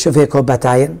a yeshiva here called Bat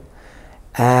Ayin,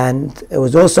 and it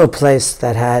was also a place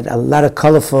that had a lot of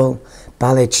colorful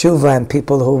Balei Tshuva and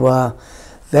people who were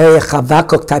very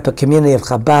Chavakuk type of community of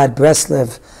Chabad,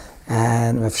 Breslev,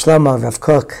 and Rav Shlomo, Rav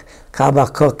Kook, Karl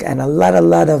Kook, and a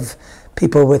lot of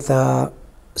people with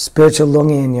spiritual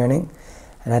longing and yearning.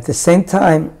 And at the same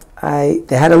time, they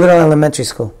had a little elementary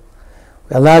school.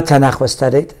 A lot of Tanakh was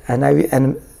studied, and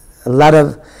a lot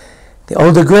of the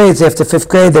older grades, after 5th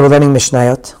grade, they were learning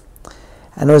Mishnayot.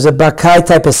 And there was a Bakai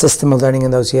type of system of learning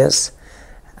in those years.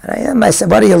 And I said,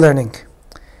 what are you learning?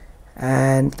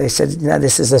 And they said,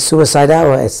 this is a suicide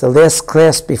hour. It's the last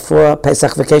class before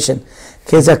Pesach vacation.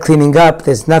 Kids are cleaning up.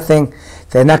 There's nothing.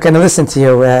 They're not going to listen to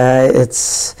you.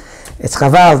 It's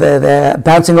chaval. They're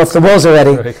bouncing off the walls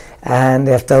already. Right. And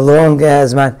after a long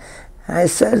zman, I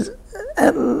said,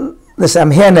 listen, I'm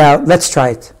here now. Let's try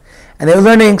it. And they were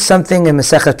learning something in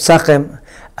Masechet Pesachim,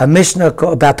 a Mishnah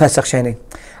about Pesach Sheni.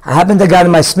 I happened to get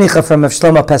my smicha from Rav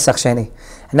Shlomo Pesach Sheni.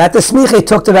 And at the smicha, he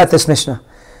talked about this Mishnah.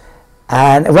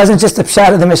 And it wasn't just a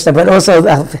pshat of the Mishnah, but also,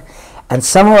 and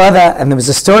some or other, and there was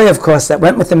a story, of course, that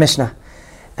went with the Mishnah.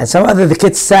 And some other, the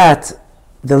kids sat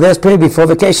the last period before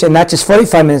vacation, not just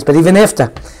 45 minutes, but even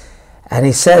after. And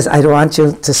he says, I don't want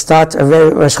you to start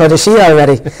Rosh Chodesh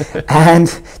already. And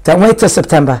don't wait till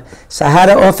September. So I had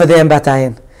an offer there in Bat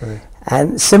Ayin. Right.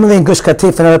 And similarly in Gush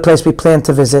Katif, another place we planned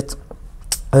to visit,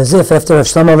 as if after Rav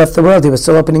Shlomo left the world, he was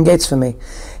still opening gates for me.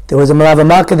 There was a Malava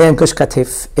Market there in Gush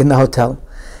Katif, in the hotel.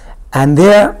 And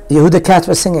there, Yehuda Katz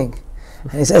was singing.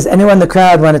 And he says, anyone in the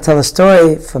crowd want to tell a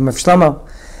story from Rav Shlomo?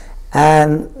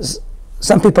 And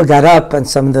some people got up, and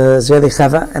some of the Israeli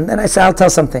Chava, and then I said, I'll tell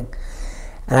something.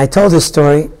 And I told his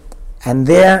story, and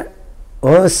there,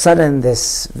 all of a sudden,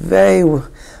 this very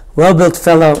well-built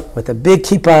fellow with a big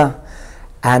kippah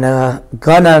and a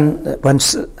gun on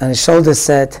his shoulder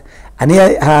said, Ani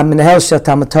ha-menahel shel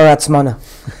Talmud Torah Atzmona.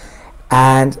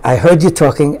 And I heard you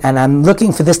talking, and I'm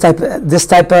looking for this type of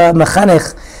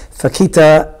mechanech for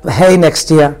Kita Hey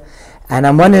next year, and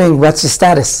I'm wondering what's your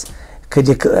status.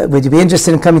 Would you be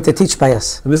interested in coming to teach by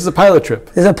us? And this is a pilot trip.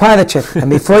 This is a pilot trip. And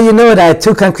before you knew it, I had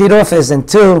 2 concrete offers and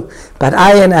 2, Bat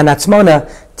Ayin and Atzmona,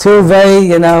 2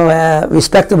 very,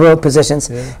 respectable positions.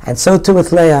 Yeah. And so too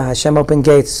with Leah. Hashem opened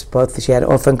gates. Both she had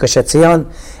offer in Gush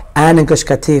Etzion and in Gush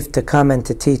Katif to come and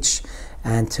to teach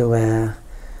and to,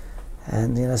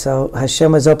 so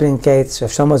Hashem was opening gates.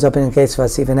 Rav Shlomo was opening gates for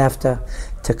us even after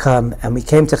to come. And we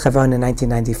came to Hevron in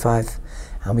 1995.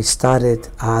 And we started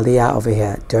Aliyah over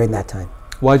here during that time.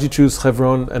 Why did you choose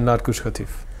Hevron and not Gush Katif?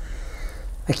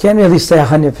 I can't really say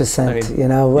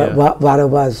 100%, what it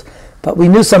was. But we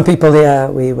knew some people here.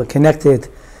 We were connected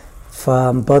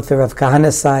from both the Rav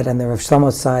Kahana's side and the Rav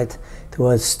Shlomo's side. There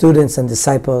was students and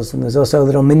disciples. And there was also a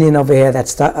little minion over here that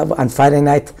started on Friday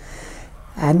night.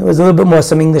 And there was a little bit more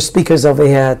some English speakers over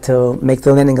here to make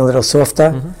the learning a little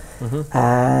softer.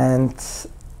 And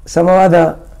some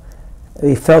other...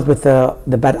 We felt with the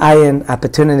Bat Ayin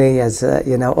opportunity as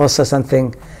also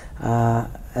something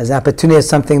as an opportunity as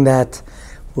something that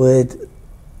would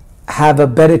have a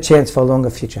better chance for a longer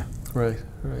future. Right.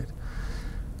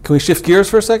 Can we shift gears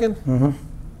for a second? Mm-hmm.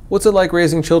 What's it like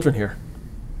raising children here,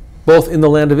 both in the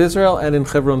land of Israel and in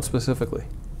Hevron specifically?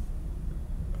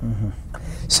 Mm-hmm.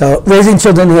 So raising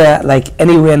children here, like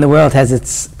anywhere in the world, has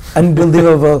its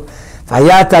unbelievable.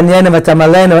 Bringing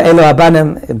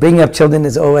up children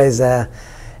is always the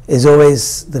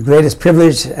greatest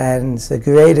privilege and the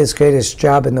greatest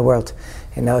job in the world.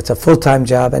 It's a full-time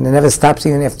job, and it never stops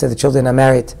even after the children are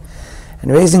married.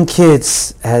 And raising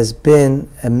kids has been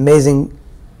amazing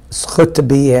zchut to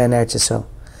be here in Eretz Yisrael.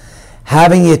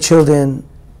 Having your children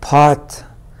part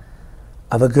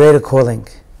of a greater calling,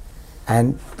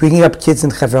 and bringing up kids in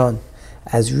Hevron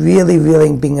as really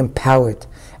being empowered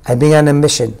and being on a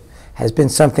mission has been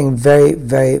something very,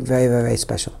 very, very, very, very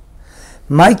special.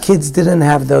 My kids didn't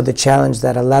have, though, the challenge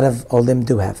that a lot of Olim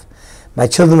do have. My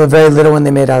children were very little when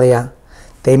they made Aliyah.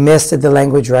 They mastered the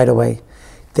language right away.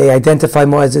 They identify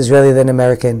more as Israeli than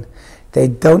American. They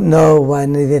don't know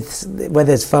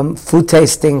whether it's from food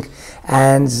tasting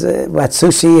and what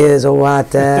sushi is, or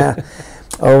what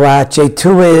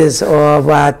J2 is, or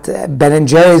what Ben and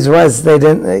Jerry's was. They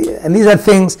didn't, and these are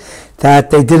things that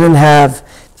they didn't have.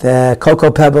 The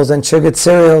cocoa pebbles and sugared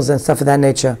cereals and stuff of that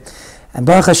nature. And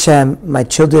Baruch Hashem, my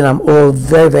children, I'm all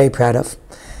very, very proud of.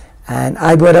 And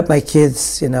I brought up my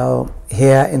kids, here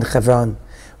in Hevron,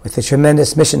 with a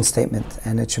tremendous mission statement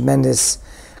and a tremendous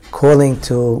calling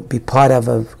to be part of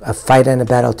a fight and a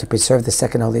battle to preserve the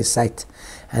second holiest site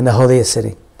and the holiest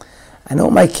city. And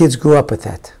all my kids grew up with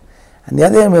that. And the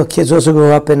other my kids also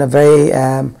grew up in a very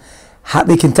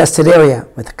hotly contested area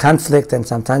with conflict and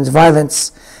sometimes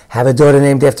violence. Have a daughter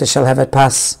named after Shalhevet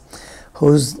Pas,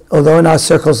 who's, although in our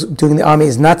circles doing the army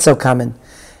is not so common,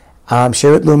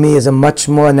 Shirat Lumi is a much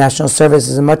more, national service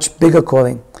is a much bigger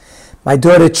calling. My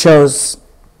daughter chose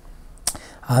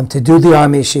to do the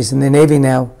army. She's in the Navy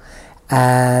now,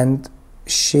 and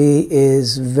she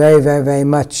is very, very, very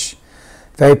much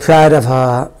very proud of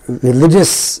her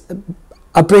religious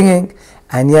upbringing,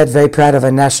 and yet very proud of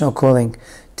her national calling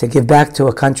to give back to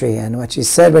her country. And what she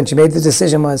said when she made the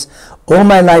decision was, all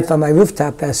my life on my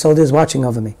rooftop there are soldiers watching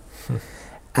over me.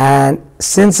 And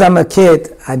since I'm a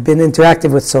kid, I've been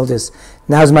interactive with soldiers.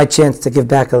 Now's my chance to give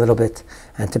back a little bit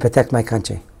and to protect my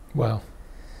country. Wow.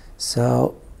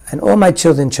 So, and all my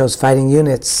children chose fighting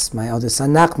units. My eldest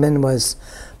son Nachman was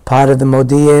part of the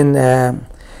Modi'in,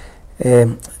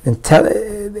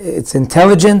 it's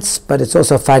intelligence, but it's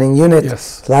also a fighting unit.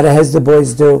 Yes. A lot of Hezbollah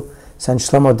boys do. Son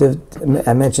Shlomo did,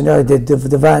 I mentioned earlier, did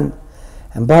Divan.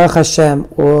 And Baruch Hashem,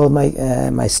 all my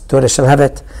daughter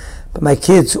Shalhevet, but my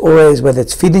kids always, whether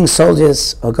it's feeding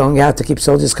soldiers or going out to keep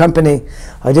soldiers company,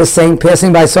 or just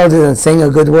passing by soldiers and saying a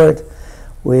good word,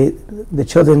 the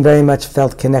children very much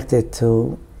felt connected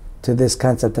to this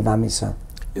concept of Am Yisrael.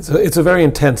 It's a very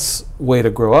intense way to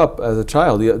grow up as a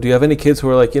child. Do you have any kids who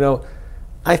are like,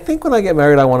 I think when I get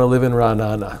married I want to live in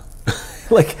Ra'anana?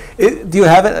 Do you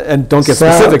have it? And don't get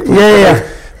specific, please. Yeah.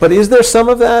 But is there some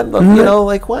of that?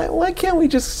 Why can't we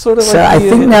just sort of? I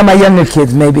think now my younger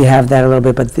kids maybe have that a little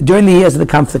bit, but during the years of the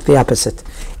conflict, the opposite.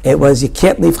 It was, you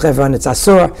can't leave Hevron, it's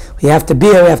Asur. We have to be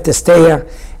here, we have to stay here,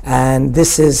 and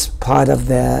this is part of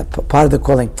the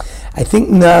calling. I think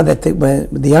now that when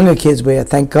the younger kids, where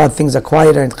thank God things are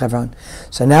quieter in Hevron,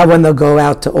 so now when they'll go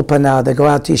out to Upana, they go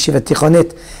out to Yeshiva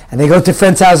Tichonit, and they go to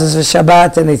friends' houses for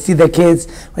Shabbat, and they see their kids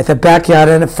with a backyard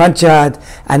and a front yard,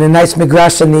 and a nice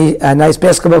migrash and a nice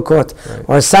basketball court, right,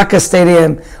 or a soccer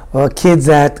stadium, or kids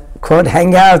that, quote,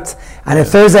 hang out on a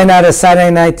Thursday night or Saturday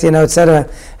night, etc.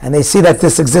 And they see that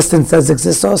this existence does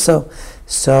exist also.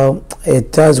 So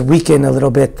it does weaken a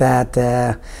little bit that,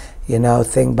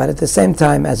 thing. But at the same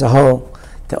time, as a whole,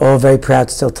 they're all very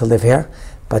proud still to live here.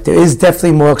 But there is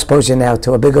definitely more exposure now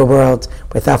to a bigger world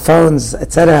with our phones,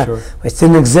 etc., sure, which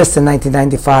didn't exist in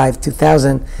 1995,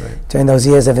 2000, right, during those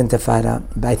years of Intifada.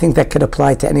 But I think that could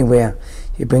apply to anywhere.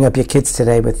 You bring up your kids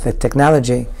today with the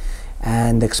technology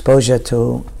and exposure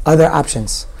to other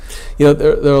options. There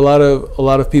are a lot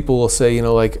of people will say,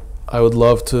 I would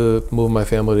love to move my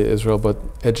family to Israel, but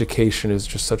education is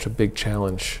just such a big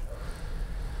challenge.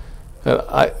 And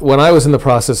when I was in the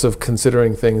process of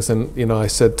considering things, and I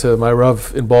said to my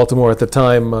Rav in Baltimore at the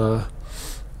time,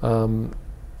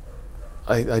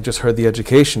 I just heard the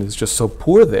education is just so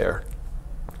poor there.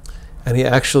 And he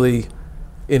actually,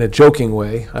 in a joking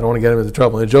way, I don't want to get him into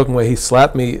trouble, in a joking way, he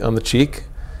slapped me on the cheek.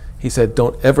 He said,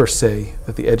 don't ever say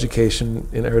that the education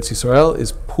in Eretz Yisrael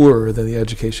is poorer than the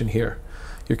education here.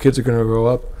 Your kids are going to grow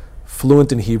up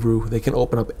fluent in Hebrew. They can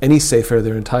open up any sefer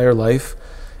their entire life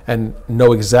and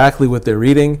know exactly what they're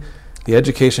reading. The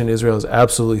education in Israel is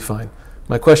absolutely fine.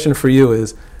 My question for you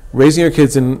is, raising your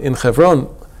kids in Hevron,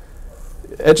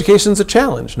 education's a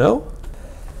challenge, no?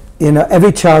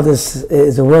 every child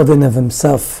is a world in of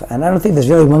himself, and I don't think there's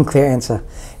really one clear answer.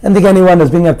 I don't think anyone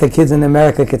who's bringing up their kids in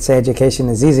America could say education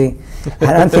is easy.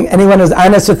 I don't think anyone who's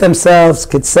honest with themselves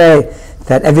could say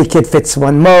that every kid fits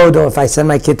one mode, or if I send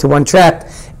my kid to one track,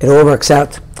 it all works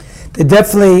out. There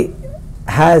definitely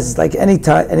has, like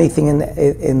anything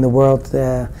in the world,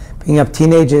 bringing up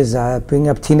teenagers,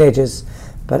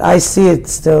 but I see it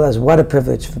still as what a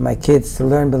privilege for my kids to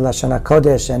learn B'Lashon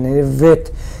HaKodesh and in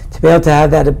Ivrit, to be able to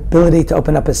have that ability to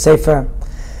open up a sefer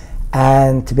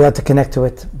and to be able to connect to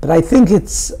it. But I think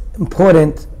it's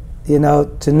important, to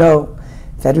know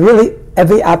that really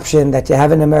every option that you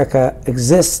have in America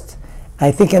exists,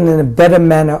 I think, in a better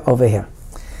manner over here.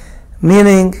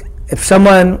 Meaning, if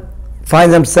someone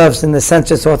finds themselves in the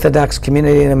census Orthodox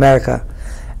community in America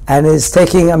and is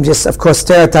taking, I'm just, of course,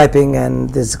 stereotyping, and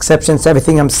there's exceptions to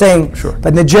everything I'm saying, sure.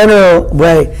 But in a general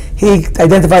way, he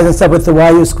identifies himself with the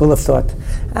YU school of thought.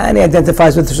 And he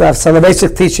identifies with Rav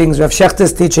Soloveitchik's teachings, Rav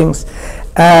Shechter's teachings,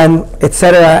 and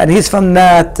etc. And he's from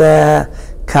that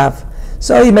kav.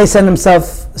 So he may send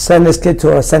his kid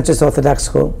to a census Orthodox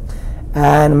school,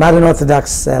 and modern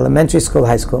Orthodox elementary school,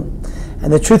 high school.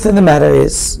 And the truth of the matter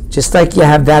is, just like you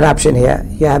have that option here,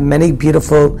 you have many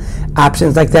beautiful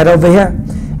options like that over here.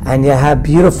 And you have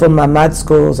beautiful Mamad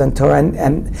schools and Torah,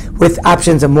 and with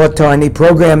options of more Torah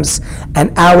programs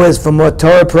and hours for more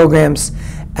Torah programs,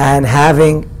 and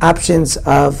having options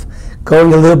of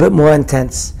going a little bit more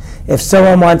intense. If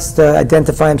someone wants to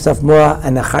identify himself more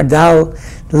on a Chardal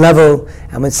level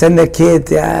and would send their kid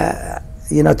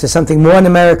to something more in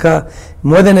America,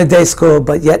 more than a day school,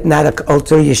 but yet not an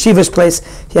ultra yeshivish place,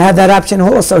 you have that option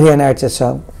also here in Eretz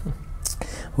Yisrael.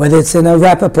 Whether it's in a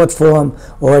Rappaport form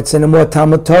or it's in a more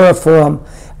Talmud Torah form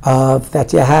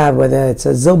that you have, whether it's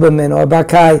a Zilberman or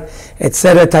Bakai,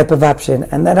 etc. type of option,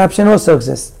 and that option also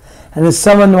exists. And if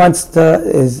someone wants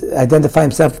to identify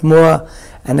himself more,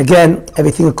 and again,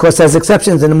 everything of course has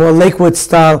exceptions, in a more Lakewood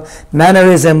style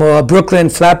mannerism or Brooklyn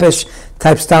flappish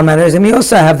type style mannerism, you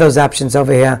also have those options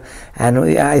over here. And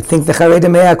I think the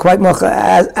Charedim here are quite more,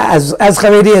 as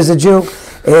Charedi as a Jew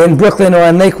in Brooklyn or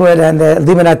in Lakewood, and the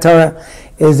Limanat Torah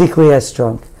is equally as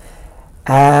strong.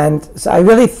 And so I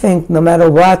really think no matter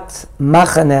what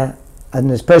machaneh and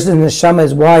this person's neshama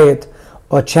is wired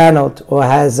or channeled or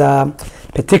has a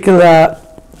particular,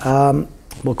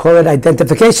 we'll call it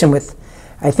identification with,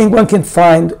 I think one can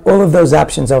find all of those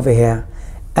options over here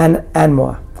and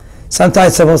more.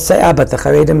 Sometimes someone will say, but the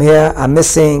Charedim here are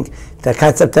missing the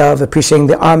concept of appreciating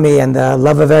the army and the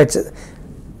love of Eretz.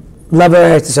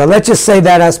 So let's just say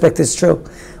that aspect is true.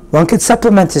 One could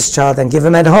supplement his child and give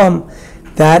him at home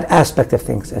that aspect of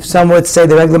things. If someone would say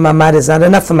the regular mamad is not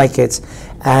enough for my kids,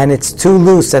 and it's too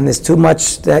loose, and there's too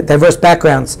much diverse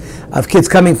backgrounds of kids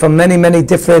coming from many, many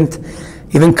different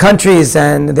even countries,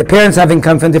 and their parents having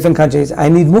come from different countries, I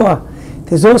need more.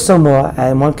 There's also more,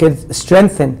 and one could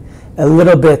strengthen a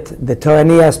little bit the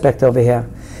Torani aspect over here.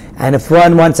 And if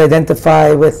one wants to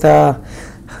identify with,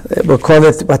 we'll call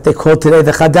it what they call today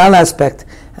the Chadal aspect,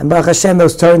 and Baruch Hashem,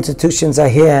 those Torah institutions are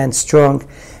here and strong.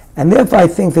 And therefore I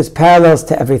think there's parallels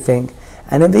to everything.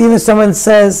 And if even someone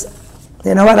says,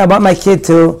 you know what, I want my kid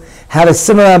to have a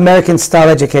similar American style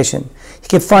education. You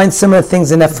can find similar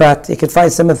things in Efrat, you can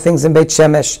find similar things in Beit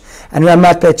Shemesh, and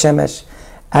Ramat Beit Shemesh.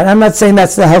 And I'm not saying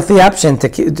that's the healthy option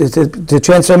to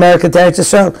transfer America to Eretz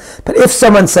Yisrael. But if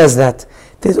someone says that,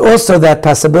 there's also that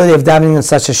possibility of davening in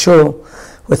such a shul,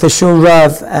 with a shul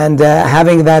rav, and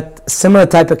having that similar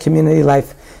type of community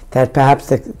life that perhaps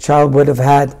the child would have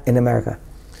had in America.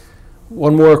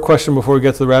 One more question before we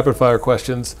get to the rapid fire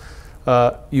questions.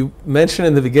 You mentioned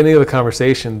in the beginning of the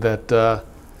conversation that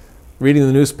reading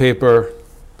the newspaper,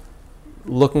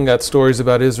 looking at stories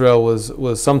about Israel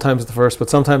was sometimes the first, but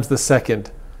sometimes the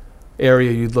second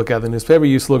area you'd look at the newspaper.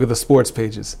 You used to look at the sports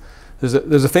pages.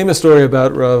 There's a famous story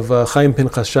about Rav Chaim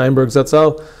Pinchas Scheinberg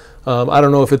Zatzal. I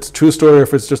don't know if it's a true story or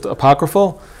if it's just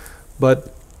apocryphal,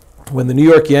 but when the New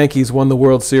York Yankees won the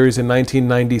World Series in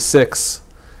 1996,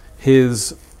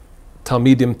 his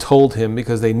Talmidim told him,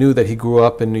 because they knew that he grew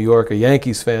up in New York, a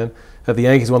Yankees fan, that the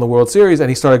Yankees won the World Series, and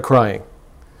he started crying.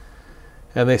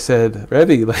 And they said,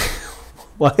 Rebbe,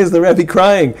 why is the Rebbe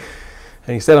crying?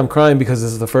 And he said, I'm crying because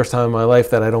this is the first time in my life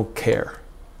that I don't care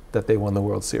that they won the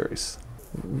World Series.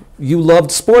 You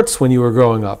loved sports when you were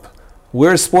growing up.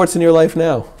 Where's sports in your life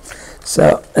now?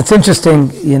 So it's interesting,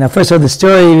 first of all,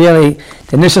 the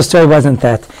initial story wasn't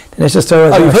that. The initial story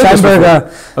was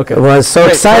Scheinberger was so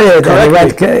excited. And he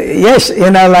went,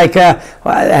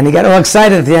 and he got all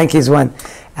excited that the Yankees won.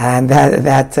 And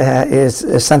that is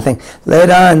something.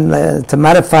 Later on, to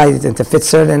modify it and to fit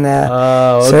certain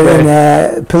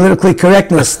politically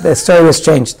correctness, the story was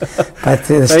changed. But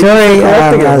the story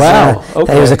was that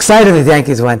he was excited that the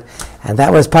Yankees won. And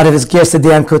that was part of his Gersa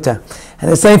Diankuta.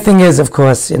 And the same thing is, of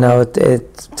course,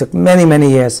 it took many,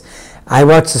 many years. I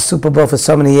watched the Super Bowl for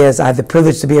so many years. I had the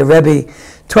privilege to be a Rebbe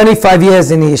 25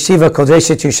 years in the yeshiva called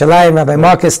Reshet Yerushalayim, Rabbi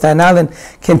Marcus, Staten Island,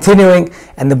 continuing.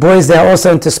 And the boys there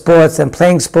also into sports and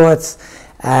playing sports.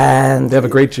 And they have a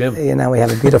great gym. We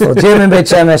have a beautiful gym in Beit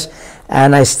Shemesh.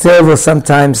 And I still will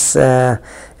sometimes,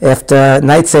 after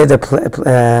night Seder,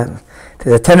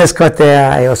 there's a tennis court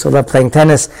there. I also love playing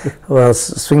tennis. We'll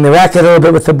swing the racket a little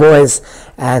bit with the boys.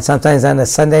 And sometimes on a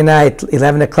Sunday night,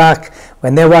 11 o'clock,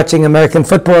 when they're watching American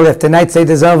football, if the night state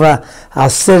is over,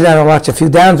 I'll sit down and watch a few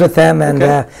downs with them.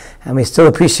 And we still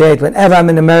appreciate, whenever I'm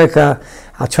in America,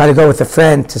 I'll try to go with a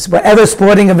friend to whatever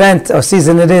sporting event or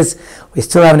season it is. We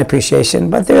still have an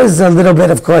appreciation. But there is a little bit,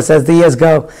 of course, as the years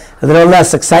go, a little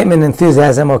less excitement,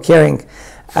 enthusiasm, or caring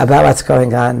about what's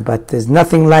going on. But there's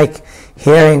nothing like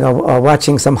hearing or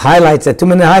watching some highlights,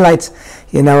 2-minute highlights,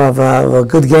 of a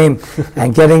good game,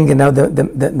 and getting,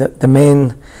 the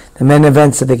main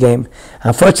events of the game.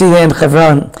 Unfortunately, in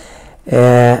Hevron,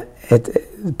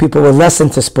 people were less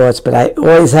into sports, but I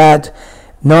always had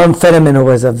Noam Federman, who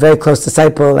was a very close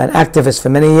disciple and activist for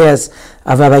many years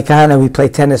of Rabbi Kahana. We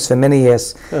played tennis for many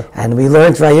years, and we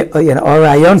learned Or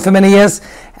Rayon for many years,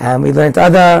 and we learned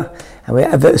other. And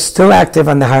we're still active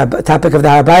on the topic of the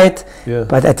Har Bayit,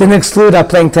 but that didn't exclude our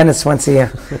playing tennis once a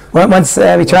year.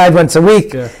 We tried once a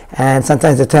week, and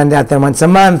sometimes it turned out then once a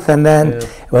month, and then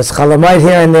it was Chalamoid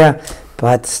here and there.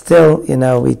 But still,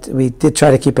 we did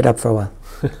try to keep it up for a while.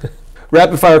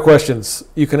 Rapid fire questions.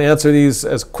 You can answer these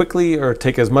as quickly or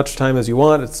take as much time as you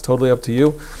want. It's totally up to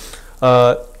you.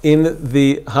 In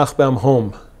the Hochbaum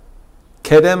home,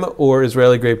 Kedem or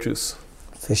Israeli grape juice?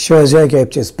 For sure, Israeli grape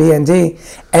juice, B&D,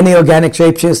 any organic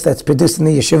grape juice that's produced in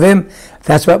the yeshuvim,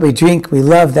 that's what we drink, we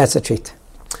love, that's a treat.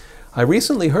 I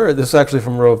recently heard, this is actually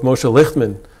from Rav Moshe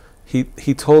Lichtman,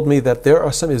 he told me that there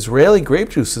are some Israeli grape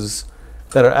juices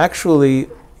that are actually,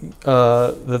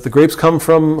 that the grapes come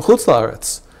from Chutz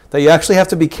La'aretz, that you actually have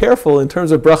to be careful in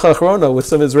terms of bracha achrona with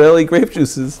some Israeli grape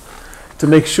juices to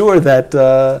make sure that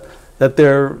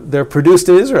they're produced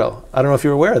in Israel. I don't know if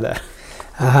you're aware of that.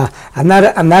 I'm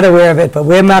not aware of it, but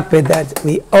we're makpid that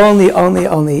we only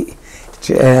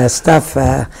stuff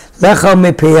lecha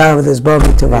mipiyah with this bo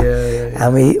mituvah.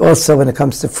 And we also, when it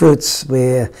comes to fruits,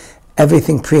 we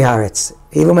everything pre-haaretz.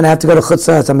 Even when I have to go to Chutz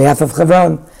La'aretz on behalf of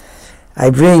Hevron,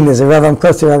 there's a Rav, I'm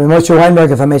close to Rabbi Moshe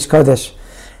Weinberg of Hamesh Kodesh,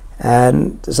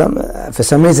 and for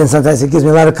some reason sometimes he gives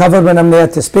me a lot of cover when I'm there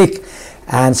to speak.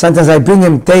 And sometimes I bring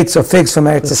him dates or figs from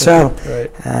Eretz Yisrael,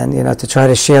 and to try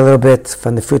to share a little bit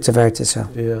from the fruits of Eretz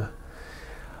Yisrael.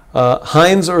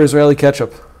 Heinz or Israeli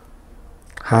ketchup?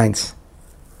 Heinz.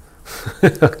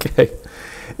 Okay.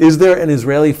 Is there an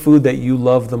Israeli food that you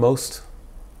love the most?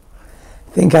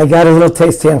 I think I got a little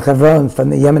taste here in Hevron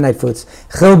from the Yemenite foods,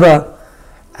 chilba,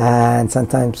 and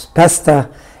sometimes pasta,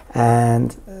 and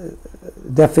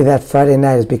definitely that Friday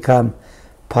night has become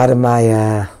part of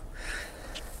my.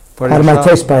 Part of my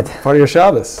taste bud. Part of your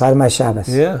Shabbos. Part of my Shabbos.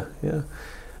 Yeah.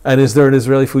 And is there an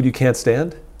Israeli food you can't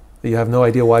stand? That you have no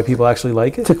idea why people actually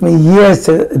like it? It took me years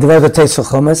to develop a taste for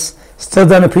hummus. Still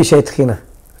don't appreciate tchina.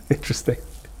 Interesting.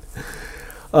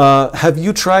 Have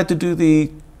you tried to do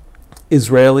the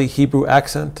Israeli Hebrew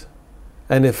accent?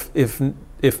 And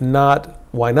if not,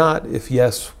 why not? If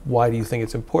yes, why do you think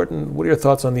it's important? What are your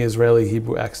thoughts on the Israeli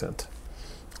Hebrew accent?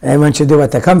 Everyone should do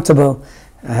what they're comfortable.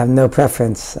 I have no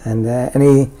preference, and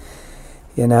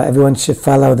everyone should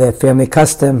follow their family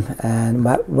custom and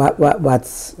what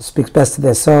speaks best to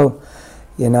their soul.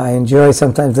 I enjoy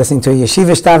sometimes listening to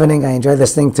yeshivish davening. I enjoy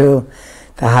listening to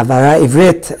the Havara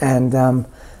Ivrit, and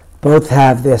both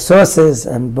have their sources,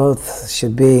 and both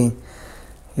should be,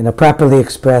 properly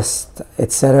expressed,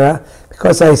 etc.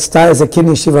 Because I started as a kid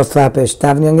in yeshiva Flatbush,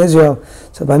 davening in Israel,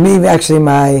 so by me,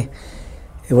 actually,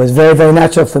 it was very, very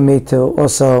natural for me to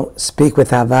also speak with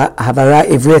Havara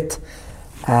Ivrit,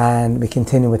 and we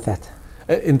continue with that.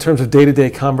 In terms of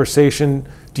day-to-day conversation,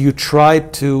 do you try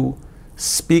to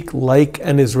speak like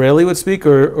an Israeli would speak,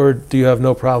 or do you have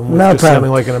no problem with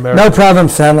sounding like an American? No problem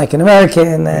sound like an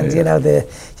American, and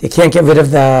you can't get rid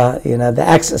of the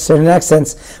certain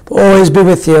accents, but always be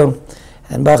with you.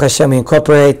 And Baruch Hashem, we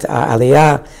incorporate our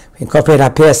Aliyah, we incorporate our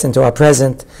past into our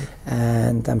present.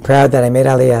 And I'm proud that I made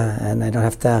Aliyah, and I don't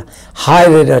have to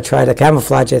hide it or try to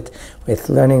camouflage it with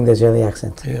learning the Israeli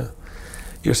accent. Yeah.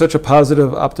 You're such a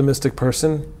positive, optimistic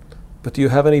person, but do you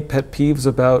have any pet peeves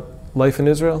about life in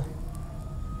Israel?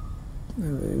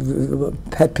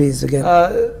 Pet peeves again.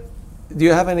 Do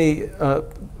you have any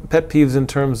pet peeves in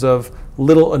terms of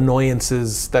little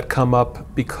annoyances that come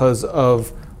up because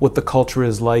of what the culture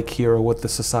is like here or what the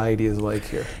society is like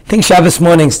here? I think Shabbos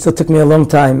morning still took me a long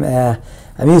time.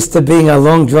 I'm used to being a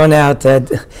long, drawn-out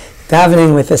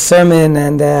davening with a sermon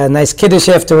and a nice kiddush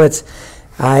afterwards.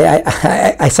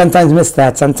 I sometimes miss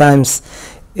that. Sometimes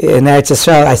in Eretz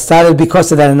Yisrael, I started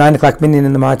because of that at 9 o'clock minyan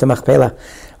in the Ma'at Machpelah,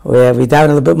 where we daven a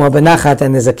little bit more benachat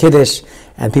and there's a kiddush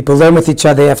and people learn with each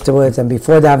other afterwards and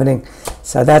before davening.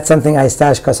 So that's something I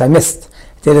established because I missed.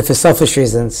 I did it for selfish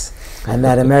reasons and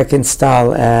that American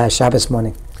style Shabbos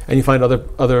morning. And you find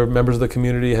other members of the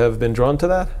community have been drawn to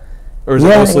that? Or is it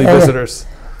mostly visitors?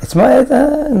 It's more,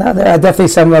 no, there are definitely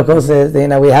some locals.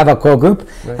 We have a core group,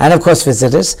 right, and of course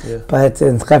visitors. Yeah. But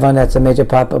in Hevron, that's a major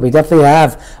part. But we definitely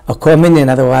have a core minyan.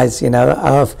 Otherwise,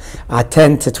 of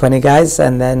 10 to 20 guys,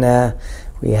 and then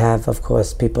we have, of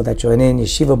course, people that join in,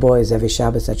 yeshiva boys, every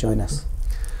Shabbos that join us.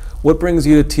 What brings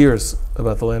you to tears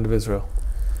about the land of Israel?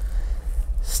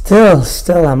 Still,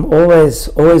 I'm always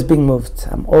being moved.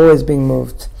 I'm always being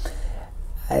moved.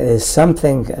 There's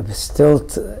something still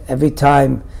every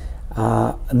time.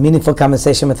 A meaningful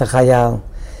conversation with a chayal,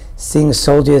 seeing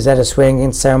soldiers at a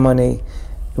swearing-in ceremony,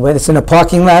 whether it's in a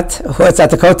parking lot or it's at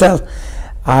the kotel.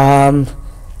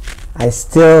 I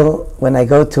still, when I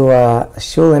go to a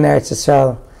shul in Eretz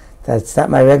Yisrael, that's not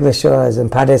my regular shul, is in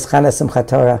Pardes Chana Simchat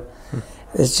Torah.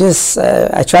 It's just,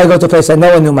 I try to go to a place I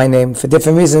no one knew my name. For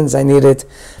different reasons, I needed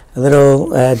a little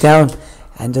down.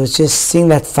 And it was just seeing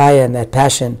that fire and that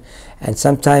passion. And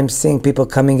sometimes seeing people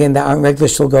coming in that aren't regular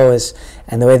shul goers,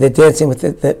 and the way they're dancing with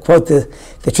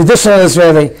the traditional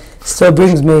Israeli still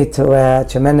brings me to a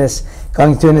tremendous,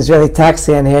 going to an Israeli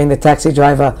taxi and hearing the taxi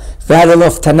driver rattle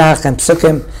off Tanakh and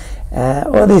Psukim.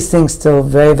 All these things still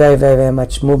very, very, very, very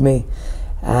much move me.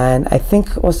 And I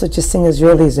think also just seeing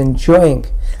Israelis enjoying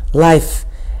life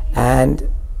and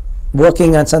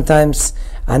walking on sometimes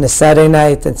on a Saturday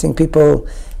night and seeing people,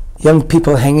 young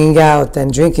people hanging out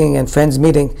and drinking and friends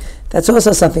meeting. That's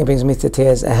also something that brings me to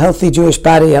tears. A healthy Jewish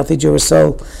body, a healthy Jewish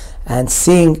soul, and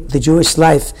seeing the Jewish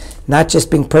life not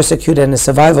just being persecuted in a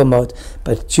survival mode,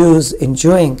 but Jews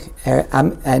enjoying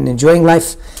and enjoying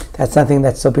life. That's something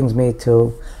that still brings me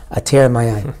to a tear in my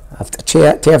eye, a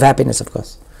tear of happiness, of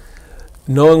course.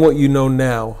 Knowing what you know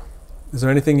now, is there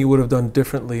anything you would have done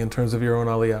differently in terms of your own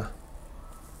Aliyah?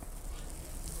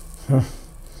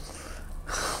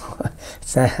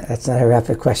 That's not a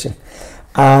rapid question.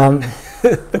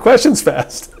 The question's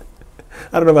fast.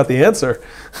 I don't know about the answer.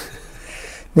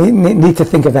 Need to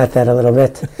think about that a little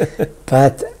bit.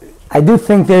 But I do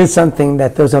think there is something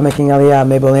that those who are making Aliyah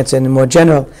maybe will answer in more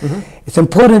general. Mm-hmm. It's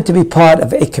important to be part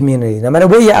of a community. No matter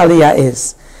where your Aliyah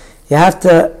is, you have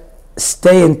to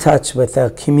stay in touch with a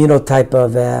communal type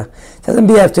of. It doesn't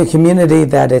be after a community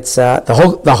that it's the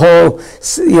whole.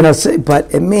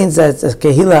 But it means that it's a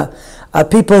kehila,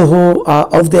 people who are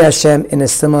of the Hashem in a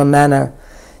similar manner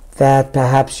that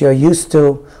perhaps you're used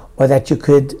to, or that you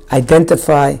could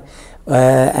identify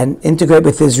and integrate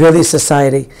with Israeli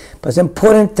society. But it's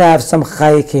important to have some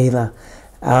chai kehila.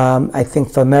 I think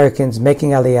for Americans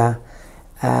making Aliyah,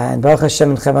 and Baruch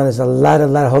Hashem in Hevron, there's a lot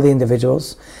of holy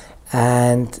individuals,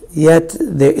 and yet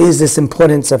there is this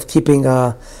importance of keeping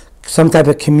some type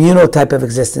of communal type of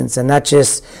existence and not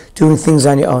just doing things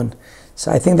on your own.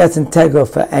 So I think that's integral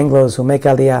for Anglos who make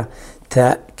Aliyah,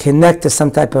 to connect to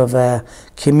some type of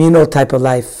communal type of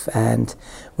life, and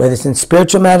whether it's in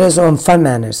spiritual matters or in fun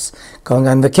matters, going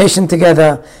on vacation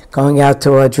together, going out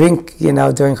to a drink,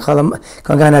 during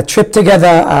going on a trip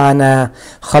together on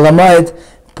Chol Hamoed.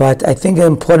 But I think the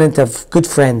importance of good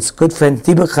friends,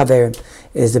 Dibur Chaverim,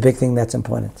 is the big thing that's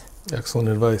important. Excellent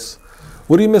advice.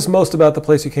 What do you miss most about the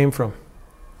place you came from?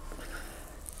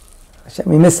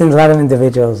 We miss a lot of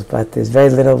individuals, but there's very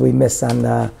little we miss on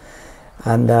the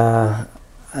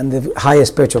higher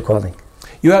spiritual calling.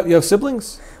 You have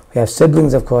siblings? We have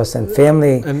siblings, of course, and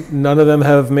family. And none of them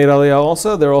have made Aliyah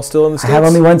also? They're all still in the States? I have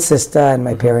only one sister and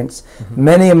my parents. Mm-hmm.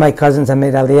 Many of my cousins have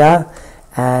made Aliyah,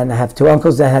 and I have two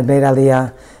uncles that had made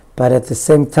Aliyah. But at the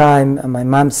same time, on my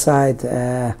mom's side, we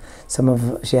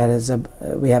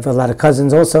have a lot of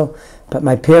cousins also. But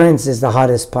my parents is the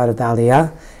hardest part of the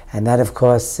Aliyah, and that, of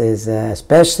course, is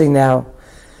especially now.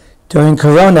 During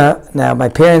Corona, now my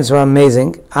parents were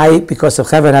amazing. Because of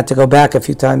Hevron, had to go back a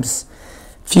few times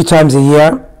a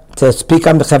year to speak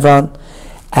on the Hevron.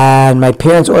 And my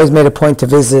parents always made a point to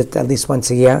visit at least once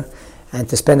a year and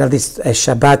to spend at least a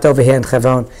Shabbat over here in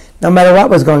Hevron, no matter what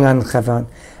was going on in Hevron.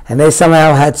 And they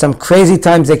somehow had some crazy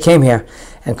times they came here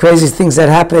and crazy things that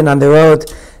happened on the road,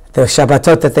 the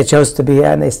Shabbatot that they chose to be here,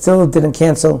 and they still didn't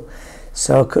cancel.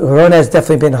 So Corona has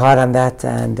definitely been hard on that,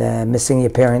 and missing your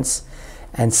parents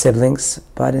and siblings.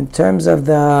 But in terms of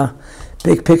the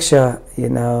big picture,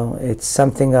 it's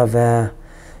something of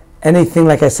anything,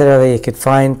 like I said earlier, you could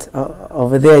find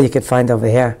over there, you could find over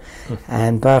here.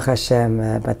 And Baruch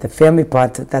Hashem, but the family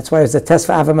part, that's why it was a test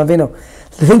for Avraham Avinu.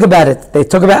 Think about it. They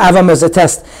talk about Avraham as a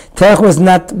test. Terach was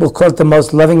not, we'll call it, the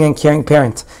most loving and caring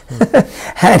parent.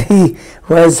 And he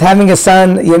was having a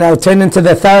son, turned into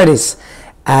the authorities.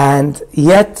 And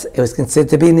yet, it was considered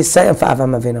to be Nisayim for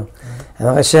Avraham Avinu. And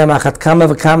Baruch Hashem, achat kama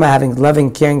v'kama, having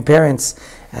loving, caring parents,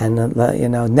 and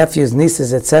nephews,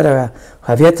 nieces, etc., who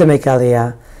have yet to make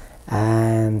Aliyah,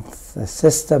 and a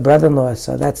sister, brother-in-law,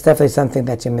 so that's definitely something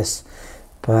that you miss.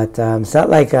 But it's not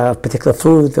like a particular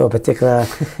food or a particular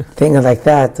thing like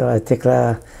that, or a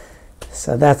particular.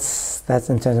 So that's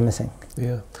in terms of missing.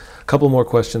 Yeah, a couple more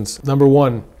questions. Number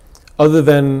one, other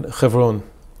than Hevron,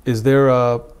 is there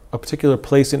a particular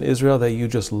place in Israel that you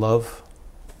just love?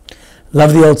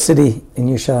 Love the old city in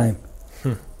Yerushalayim,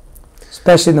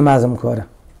 especially the Mazam quarter.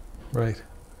 Right.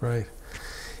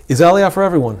 Is Aliyah for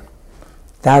everyone?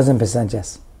 1,000%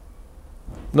 yes.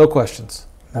 No questions.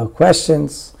 No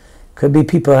questions. Could be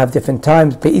people have different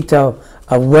times, be'ito,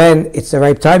 of when it's the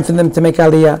right time for them to make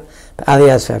Aliyah, but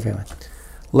Aliyah is for everyone.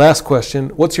 Last question,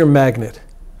 what's your magnet?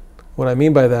 What I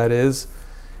mean by that is,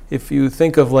 if you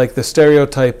think of like the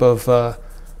stereotype of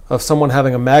someone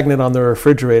having a magnet on their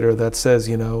refrigerator that says,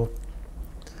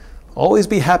 always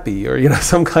be happy, or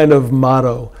some kind of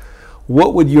motto,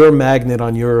 what would your magnet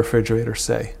on your refrigerator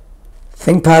say?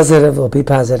 Think positive or be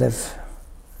positive,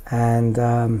 and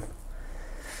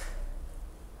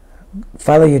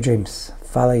follow your dreams.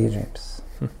 Follow your dreams.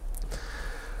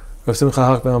 Rav Simcha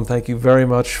Hochbaum, thank you very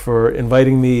much for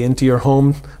inviting me into your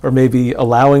home, or maybe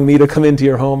allowing me to come into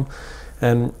your home,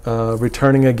 and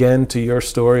returning again to your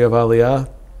story of Aliyah,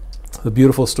 the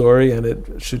beautiful story, and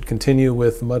it should continue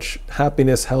with much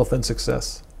happiness, health, and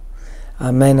success.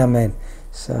 Amen, amen.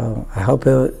 So I hope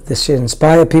this should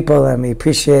inspire people, and we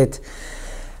appreciate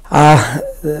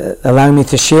allowing me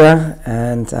to share,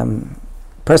 and I'm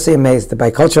personally amazed the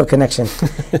bicultural connection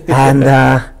and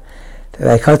the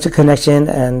bicultural connection.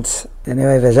 And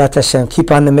anyway, V'ezrat Hashem, keep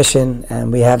on the mission,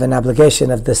 and we have an obligation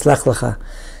of this Lech Lecha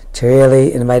to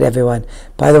really invite everyone.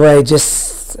 By the way,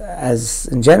 just as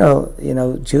in general,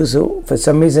 Jews who for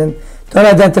some reason don't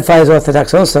identify as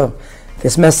Orthodox also,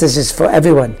 this message is for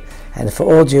everyone and for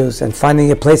all Jews, and finding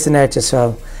your place in Eretz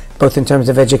Yisrael, both in terms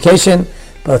of education,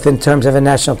 both in terms of a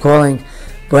national calling,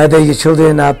 whether your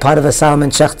children are part of a Solomon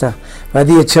Shechta,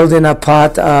 whether your children are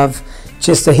part of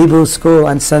just a Hebrew school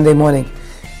on Sunday morning.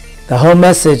 The whole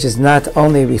message is not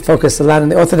only, we focus a lot on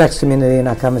the Orthodox community in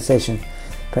our conversation,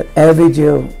 but every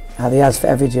Jew, Aliyah is for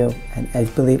every Jew, and I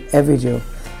believe every Jew,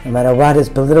 no matter what his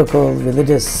political,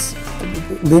 religious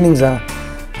leanings are,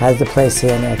 has the place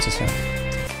here in Eretz Yisrael.